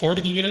more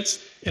affordable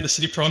units in the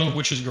city of Toronto,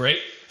 which is great.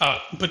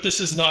 But this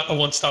is not a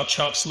one-stop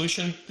shop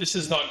solution. This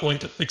is not going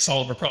to fix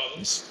all of our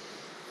problems.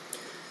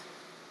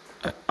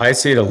 I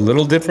see it a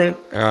little different.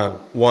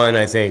 One,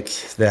 I think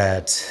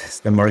that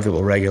the market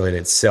will regulate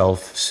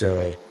itself.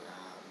 So,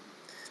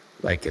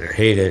 like it or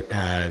hate it,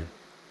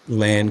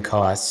 land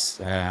costs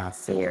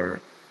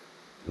for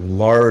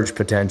large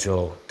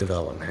potential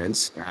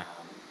developments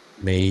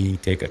may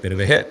take a bit of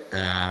a hit.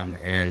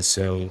 And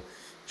so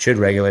should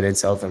regulate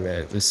itself, and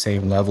the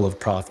same level of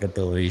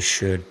profitability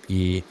should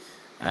be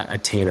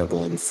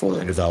attainable for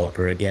the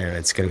developer. Again,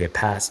 it's going to get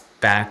passed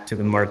back to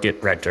the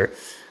market renter.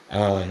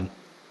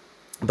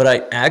 But I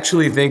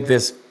actually think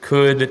this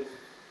could,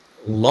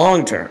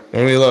 long term,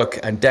 when we look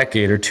a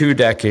decade or 2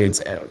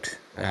 decades out,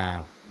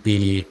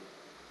 be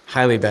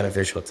highly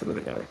beneficial to the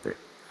developer.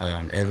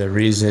 And the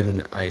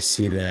reason I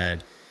see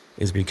that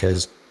is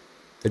because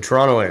the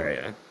Toronto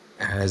area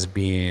has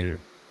been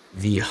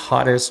the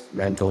hottest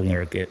rental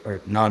market,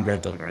 or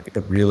non-rental market,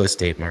 the real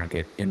estate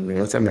market in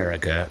North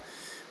America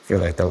for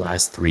like the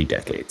last 3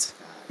 decades.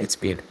 It's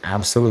been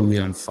absolutely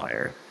on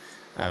fire.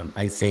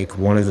 I think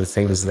one of the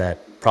things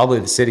that probably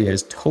the city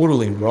is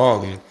totally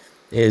wrong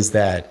is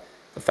that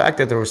the fact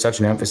that there was such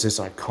an emphasis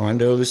on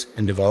condos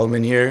and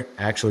development here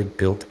actually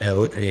built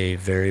out a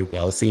very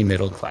wealthy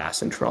middle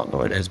class in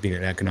Toronto. It has been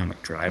an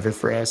economic driver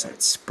for us.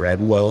 It's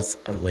spread wealth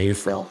away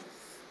from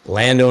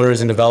landowners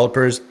and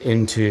developers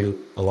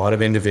into a lot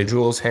of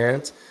individuals'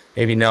 hands.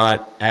 Maybe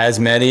not as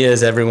many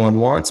as everyone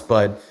wants,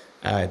 but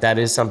that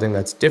is something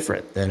that's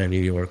different than a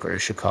New York or a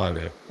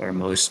Chicago, where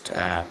most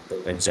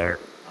buildings are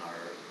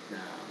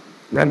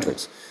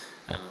rentals.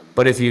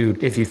 But if you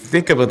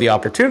think about the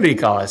opportunity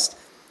cost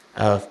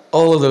of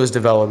all of those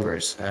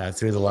developers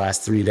through the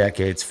last 3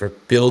 decades for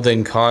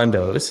building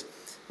condos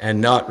and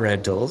not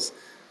rentals,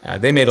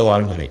 they made a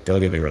lot of money.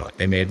 Don't get me wrong.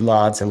 They made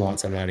lots and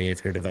lots of money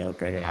if you're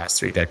developing the last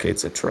 3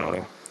 decades of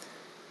Toronto.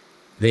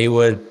 They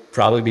would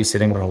probably be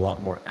sitting on a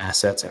lot more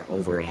assets and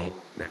overall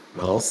net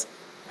wealth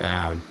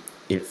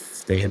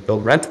if they had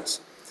built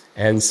rentals.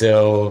 And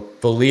so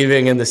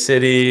believing in the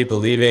city,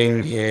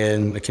 believing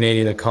in the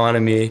Canadian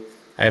economy,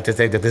 I have to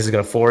think that this is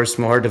going to force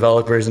more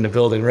developers into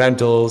building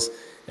rentals,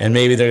 and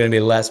maybe they're going to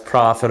be less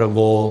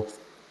profitable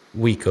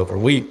week over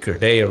week or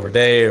day over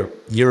day or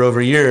year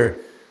over year.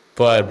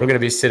 But we're going to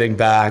be sitting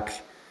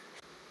back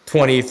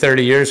 20,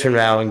 30 years from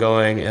now and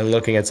going and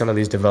looking at some of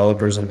these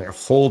developers and their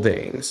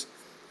holdings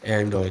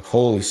and going,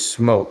 holy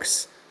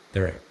smokes,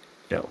 they're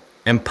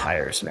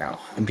empires now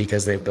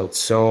because they've built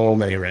so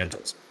many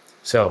rentals.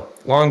 So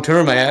long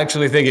term, I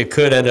actually think it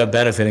could end up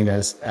benefiting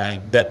us,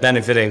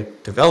 benefiting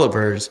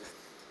developers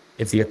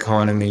if the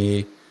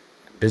economy,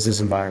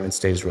 business environment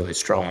stays really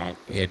strong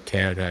in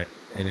Canada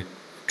and in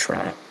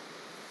Toronto.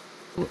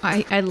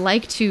 I'd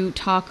like to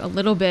talk a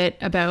little bit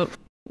about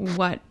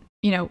what,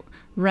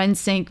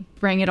 RentSync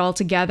bring it all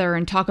together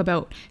and talk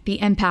about the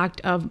impact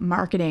of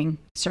marketing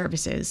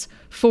services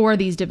for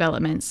these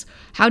developments.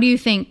 How do you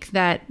think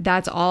that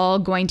that's all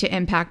going to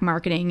impact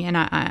marketing? And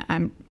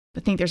I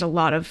think there's a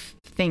lot of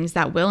things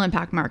that will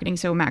impact marketing.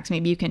 So Max,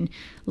 maybe you can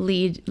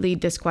lead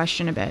this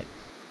question a bit.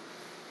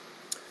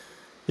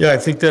 Yeah, I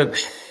think that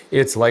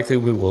it's likely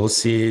we will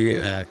see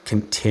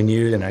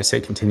continued, and I say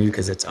continued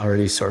because it's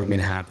already sort of been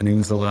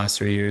happening for the last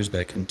 3 years,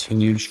 but a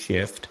continued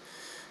shift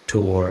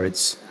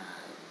towards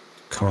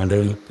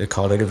the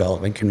condo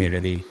development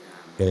community,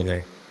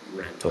 building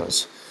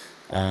rentals.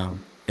 And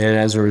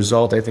as a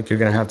result, I think you're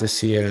going to have to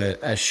see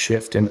a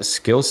shift in the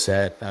skill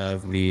set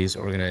of these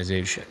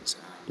organizations.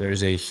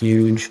 There's a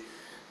huge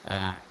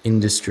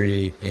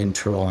industry in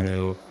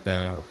Toronto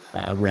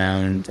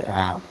around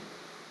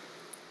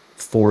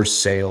for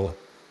sale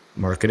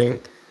marketing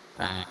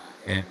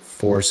and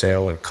for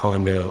sale and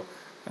condo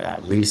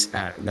not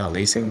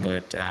leasing,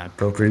 but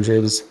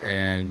brokerages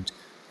and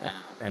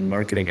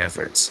marketing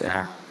efforts.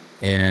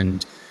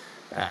 And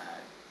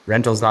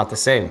rental's not the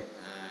same.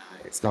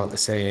 It's not the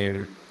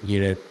same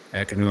unit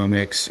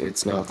economics.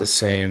 It's not the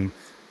same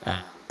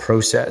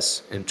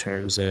process in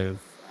terms of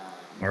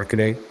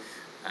marketing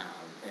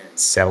and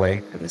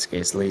selling, in this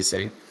case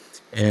leasing.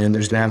 And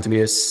there's going to have to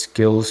be a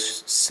skill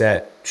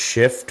set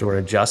shift or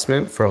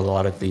adjustment for a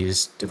lot of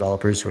these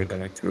developers who are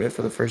going through it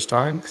for the first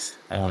time.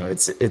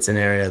 It's an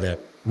area that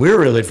we're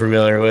really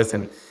familiar with,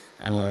 and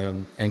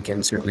and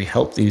can certainly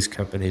help these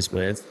companies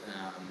with,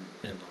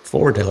 and look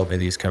forward to helping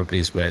these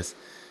companies with.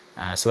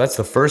 So that's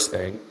the first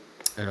thing.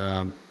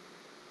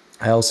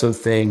 I also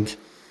think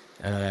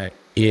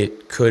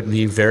it could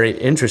be very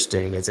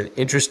interesting. It's an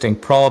interesting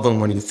problem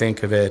when you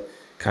think of it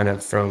kind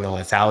of from a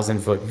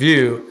 1,000-foot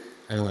view,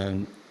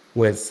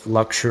 with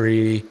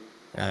luxury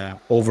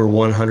over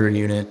 100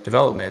 unit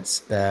developments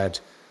that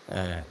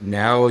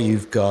now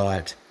you've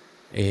got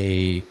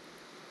in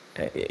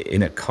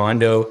a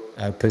condo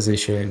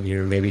position,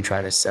 you're maybe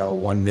trying to sell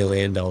 $1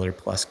 million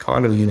plus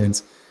condo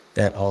units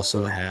that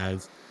also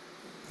have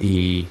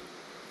the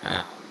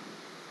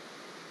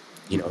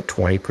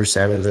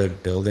 20% of the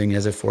building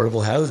as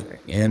affordable housing,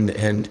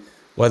 and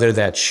whether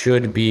that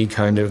should be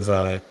kind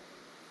of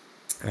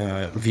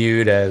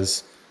viewed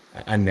as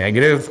a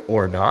negative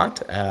or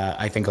not,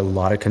 I think a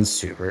lot of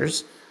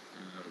consumers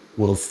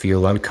will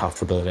feel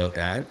uncomfortable about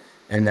that,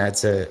 and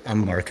that's a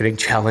marketing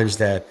challenge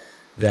that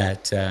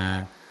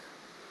and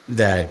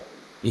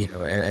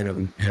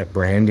a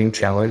branding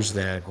challenge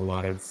that a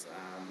lot of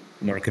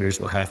marketers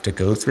will have to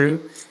go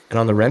through. And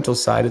on the rental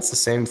side, it's the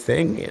same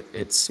thing.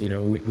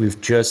 We've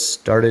just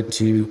started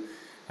to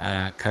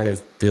kind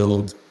of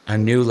build a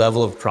new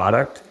level of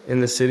product in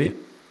the city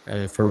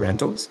for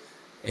rentals.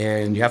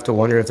 And you have to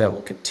wonder if that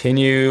will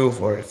continue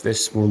or if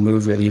this will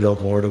move the needle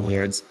more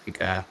towards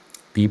like a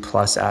B+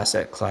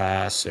 asset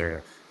class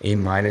or A-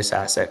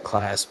 asset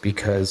class,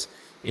 because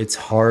it's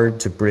hard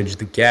to bridge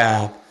the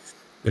gap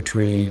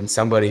between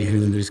somebody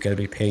who's going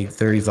to be paying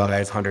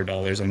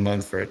 $3,500 a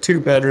month for a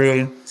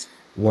 2-bedroom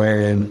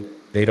when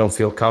they don't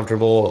feel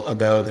comfortable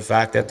about the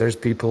fact that there's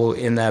people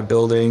in that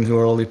building who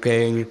are only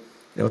paying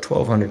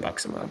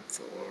 $1,200 a month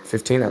or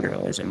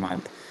 $1,500 a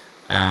month.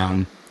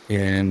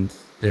 And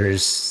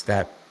there's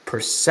that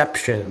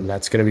perception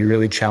that's going to be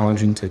really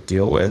challenging to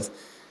deal with.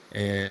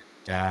 And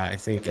I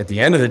think at the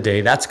end of the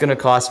day, that's going to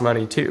cost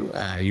money too.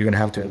 You're going to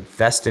have to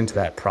invest into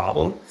that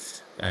problem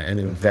and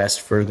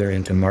invest further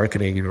into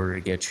marketing in order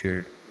to get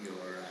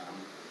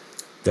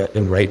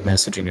the right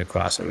messaging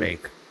across and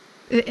make.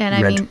 And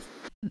I mean,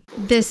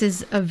 this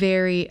is a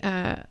very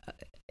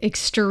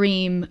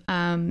extreme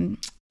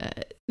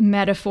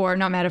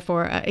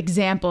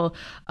example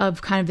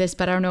of kind of this,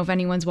 but I don't know if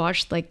anyone's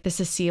watched like the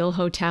Cecile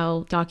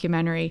Hotel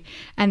documentary,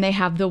 and they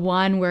have the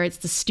one where it's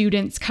the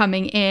students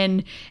coming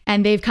in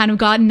and they've kind of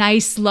got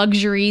nice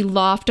luxury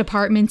loft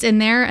apartments in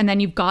there, and then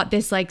you've got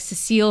this like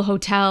Cecile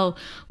Hotel,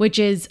 which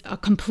is a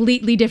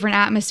completely different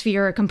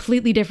atmosphere, a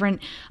completely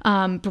different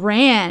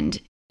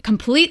brand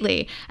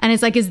completely. And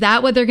it's like, is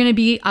that what they're going to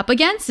be up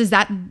against? Is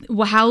that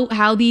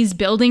how these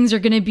buildings are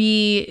going to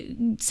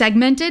be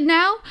segmented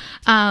now?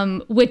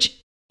 Which,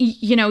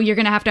 you're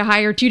going to have to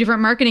hire 2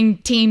 different marketing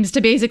teams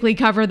to basically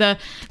cover the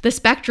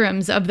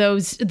spectrums of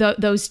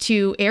those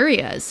 2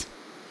 areas.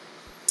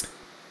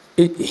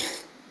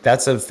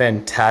 That's a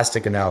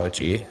fantastic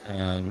analogy.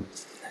 And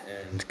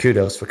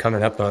kudos for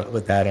coming up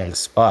with that on the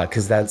spot,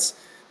 because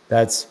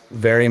that's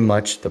very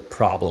much the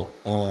problem.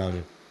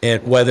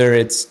 And whether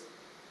it's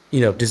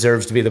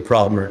deserves to be the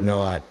problem or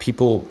not,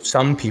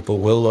 some people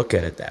will look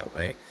at it that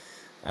way.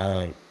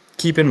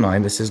 Keep in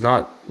mind, this is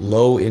not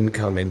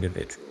low-income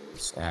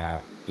individuals. No.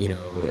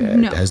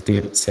 As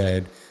David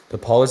said, the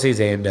policy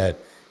is aimed at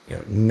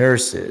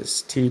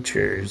nurses,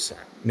 teachers,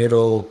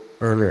 middle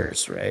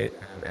earners, right?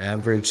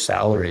 Average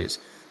salaries.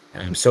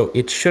 So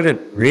it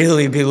shouldn't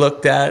really be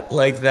looked at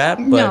like that,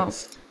 but No.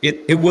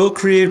 It will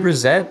create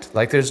resent.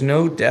 Like, there's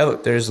no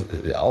doubt. There's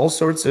all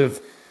sorts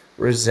of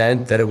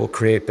resent that it will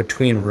create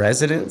between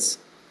residents.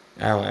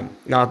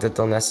 Not that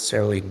they'll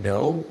necessarily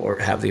know or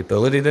have the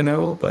ability to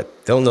know,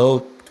 but they'll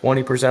know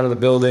 20% of the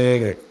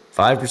building or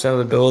 5% of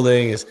the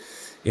building is,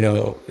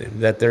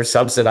 that they're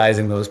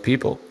subsidizing those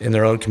people in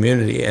their own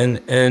community.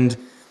 And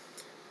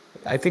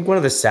I think one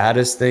of the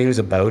saddest things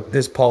about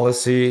this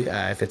policy,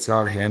 if it's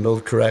not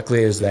handled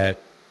correctly, is that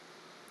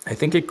I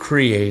think it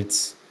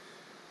creates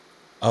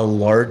a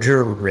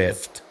larger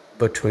rift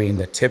between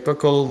the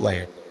typical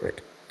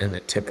landlord and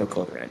the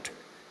typical renter.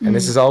 And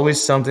this is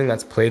always something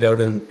that's played out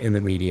in the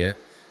media.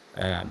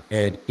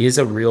 It is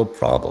a real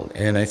problem.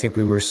 And I think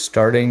we were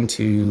starting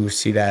to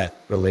see that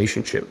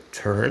relationship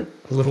turn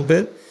a little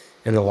bit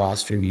in the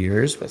last few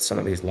years with some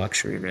of these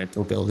luxury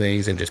rental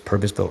buildings and just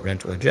purpose-built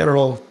rental in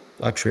general,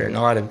 luxury or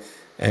not, and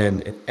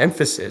an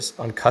emphasis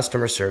on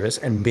customer service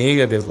and being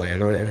a good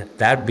landlord, and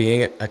that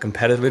being a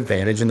competitive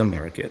advantage in the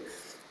market.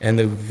 And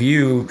the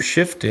view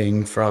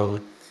shifting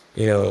from,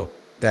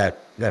 that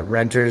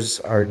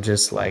renters are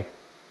just like,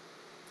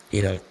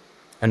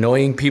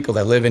 annoying people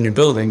that live in your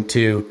building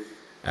to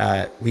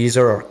these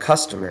are our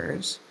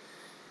customers.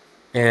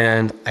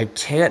 And I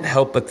can't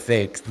help but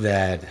think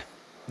that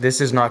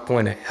this is not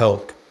going to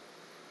help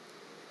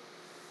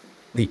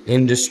the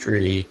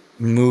industry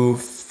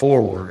move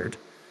forward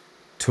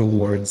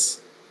towards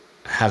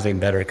having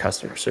better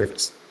customer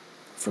service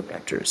for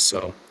renters.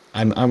 So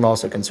I'm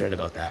also concerned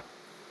about that.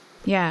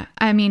 Yeah.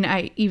 I mean,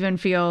 I even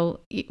feel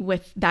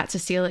with that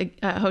Cecile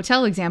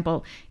hotel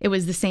example, it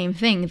was the same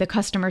thing. The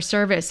customer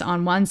service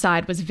on one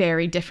side was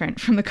very different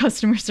from the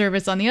customer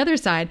service on the other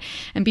side.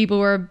 And people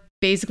were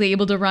basically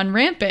able to run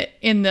rampant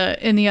in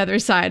the other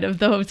side of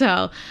the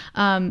hotel.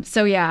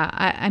 So yeah,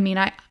 I mean,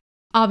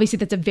 obviously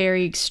that's a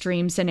very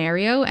extreme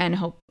scenario, and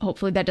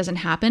hopefully that doesn't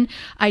happen.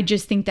 I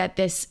just think that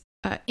this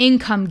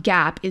income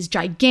gap is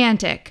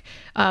gigantic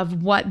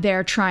of what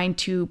they're trying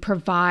to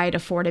provide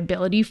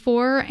affordability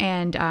for,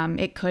 and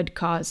it could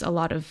cause a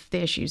lot of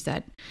the issues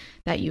that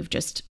you've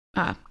just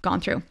gone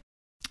through.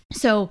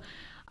 So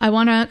I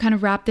want to kind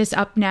of wrap this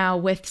up now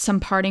with some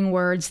parting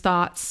words,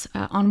 thoughts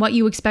on what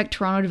you expect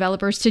Toronto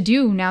developers to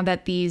do now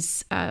that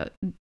these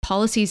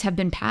policies have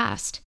been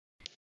passed.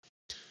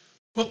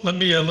 Well, let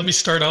me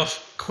start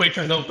off quick.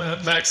 I know,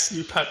 Max,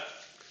 you've had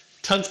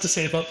tons to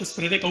say about this,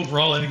 but I think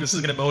overall, I think this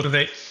is going to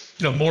motivate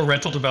more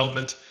rental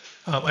development.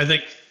 I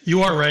think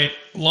you are right.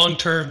 Long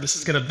term, this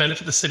is going to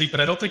benefit the city, but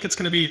I don't think it's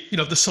going to be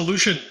the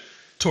solution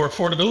to our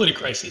affordability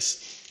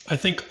crisis. I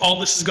think all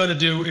this is going to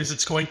do is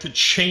it's going to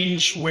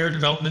change where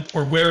development,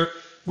 or where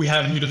we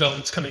have new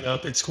developments coming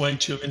up. It's going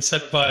to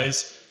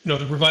incentivize the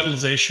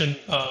revitalization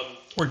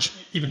or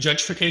even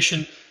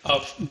gentrification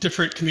of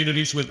different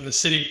communities within the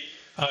city.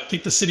 I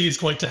think the city is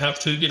going to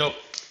have to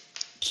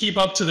keep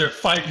up to their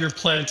 5-year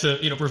plan to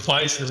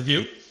revise and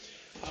review.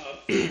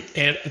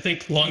 And I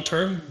think long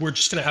term, we're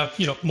just going to have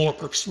more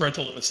purpose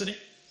rental in the city.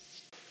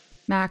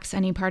 Max,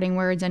 any parting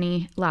words?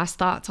 Any last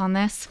thoughts on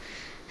this?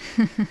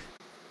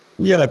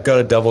 Yeah, I've got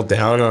to double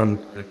down on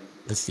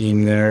the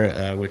theme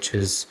there, which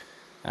is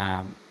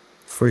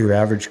for your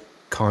average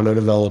condo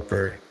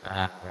developer,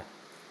 I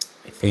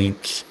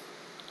think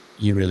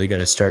you really got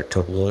to start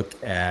to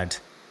look at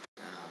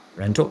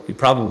rental. You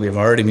probably have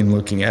already been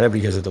looking at it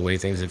because of the way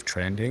things have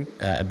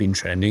been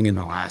trending in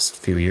the last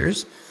few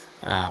years.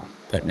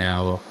 But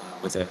now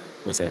with a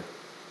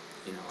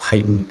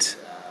heightened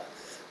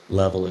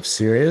level of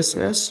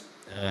seriousness,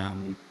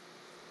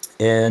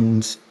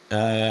 and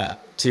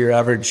to your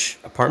average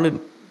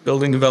apartment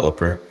building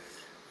developer,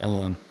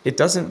 it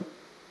doesn't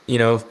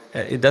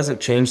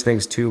change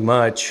things too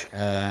much,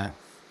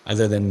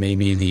 other than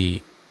maybe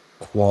the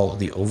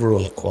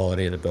overall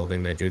quality of the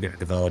building that you're going to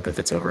develop if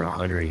it's over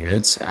 100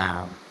 units.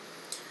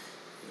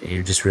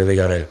 You just really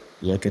got to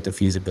look at the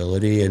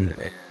feasibility and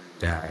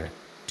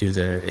do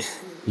the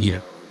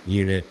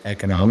unit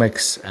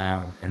economics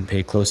and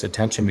pay close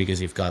attention,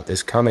 because you've got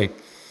this coming.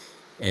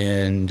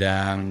 And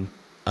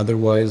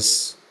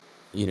otherwise,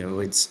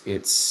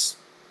 it's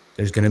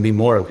there's going to be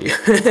more of you.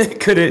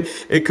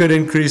 It could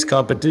increase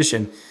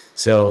competition.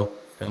 So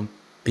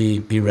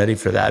be ready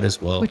for that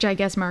as well. Which I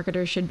guess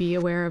marketers should be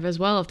aware of as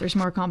well. If there's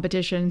more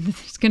competition,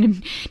 there's going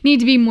to need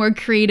to be more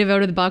creative,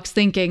 out of the box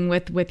thinking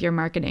with your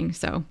marketing.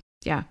 So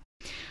yeah.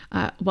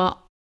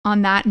 Well,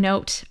 on that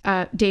note,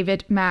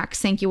 David, Max,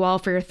 thank you all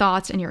for your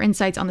thoughts and your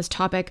insights on this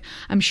topic.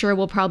 I'm sure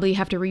we'll probably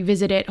have to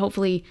revisit it,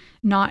 hopefully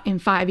not in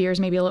 5 years,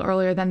 maybe a little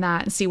earlier than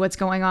that, and see what's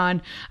going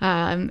on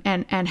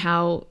and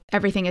how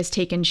everything has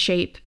taken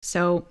shape.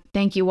 So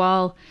thank you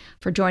all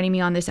for joining me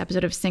on this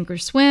episode of Sink or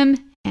Swim.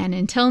 And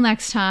until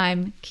next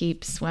time,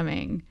 keep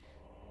swimming.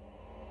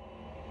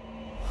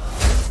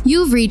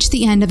 You've reached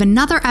the end of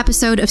another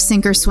episode of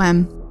Sink or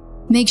Swim.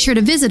 Make sure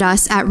to visit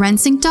us at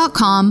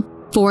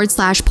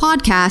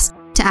rensync.com/podcast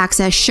to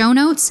access show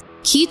notes,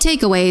 key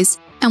takeaways,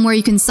 and where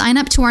you can sign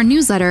up to our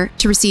newsletter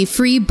to receive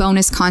free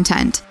bonus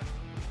content.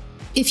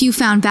 If you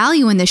found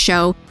value in this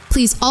show,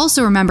 please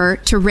also remember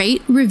to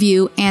rate,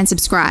 review, and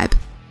subscribe.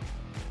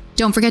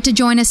 Don't forget to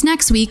join us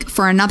next week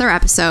for another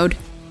episode.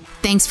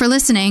 Thanks for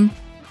listening.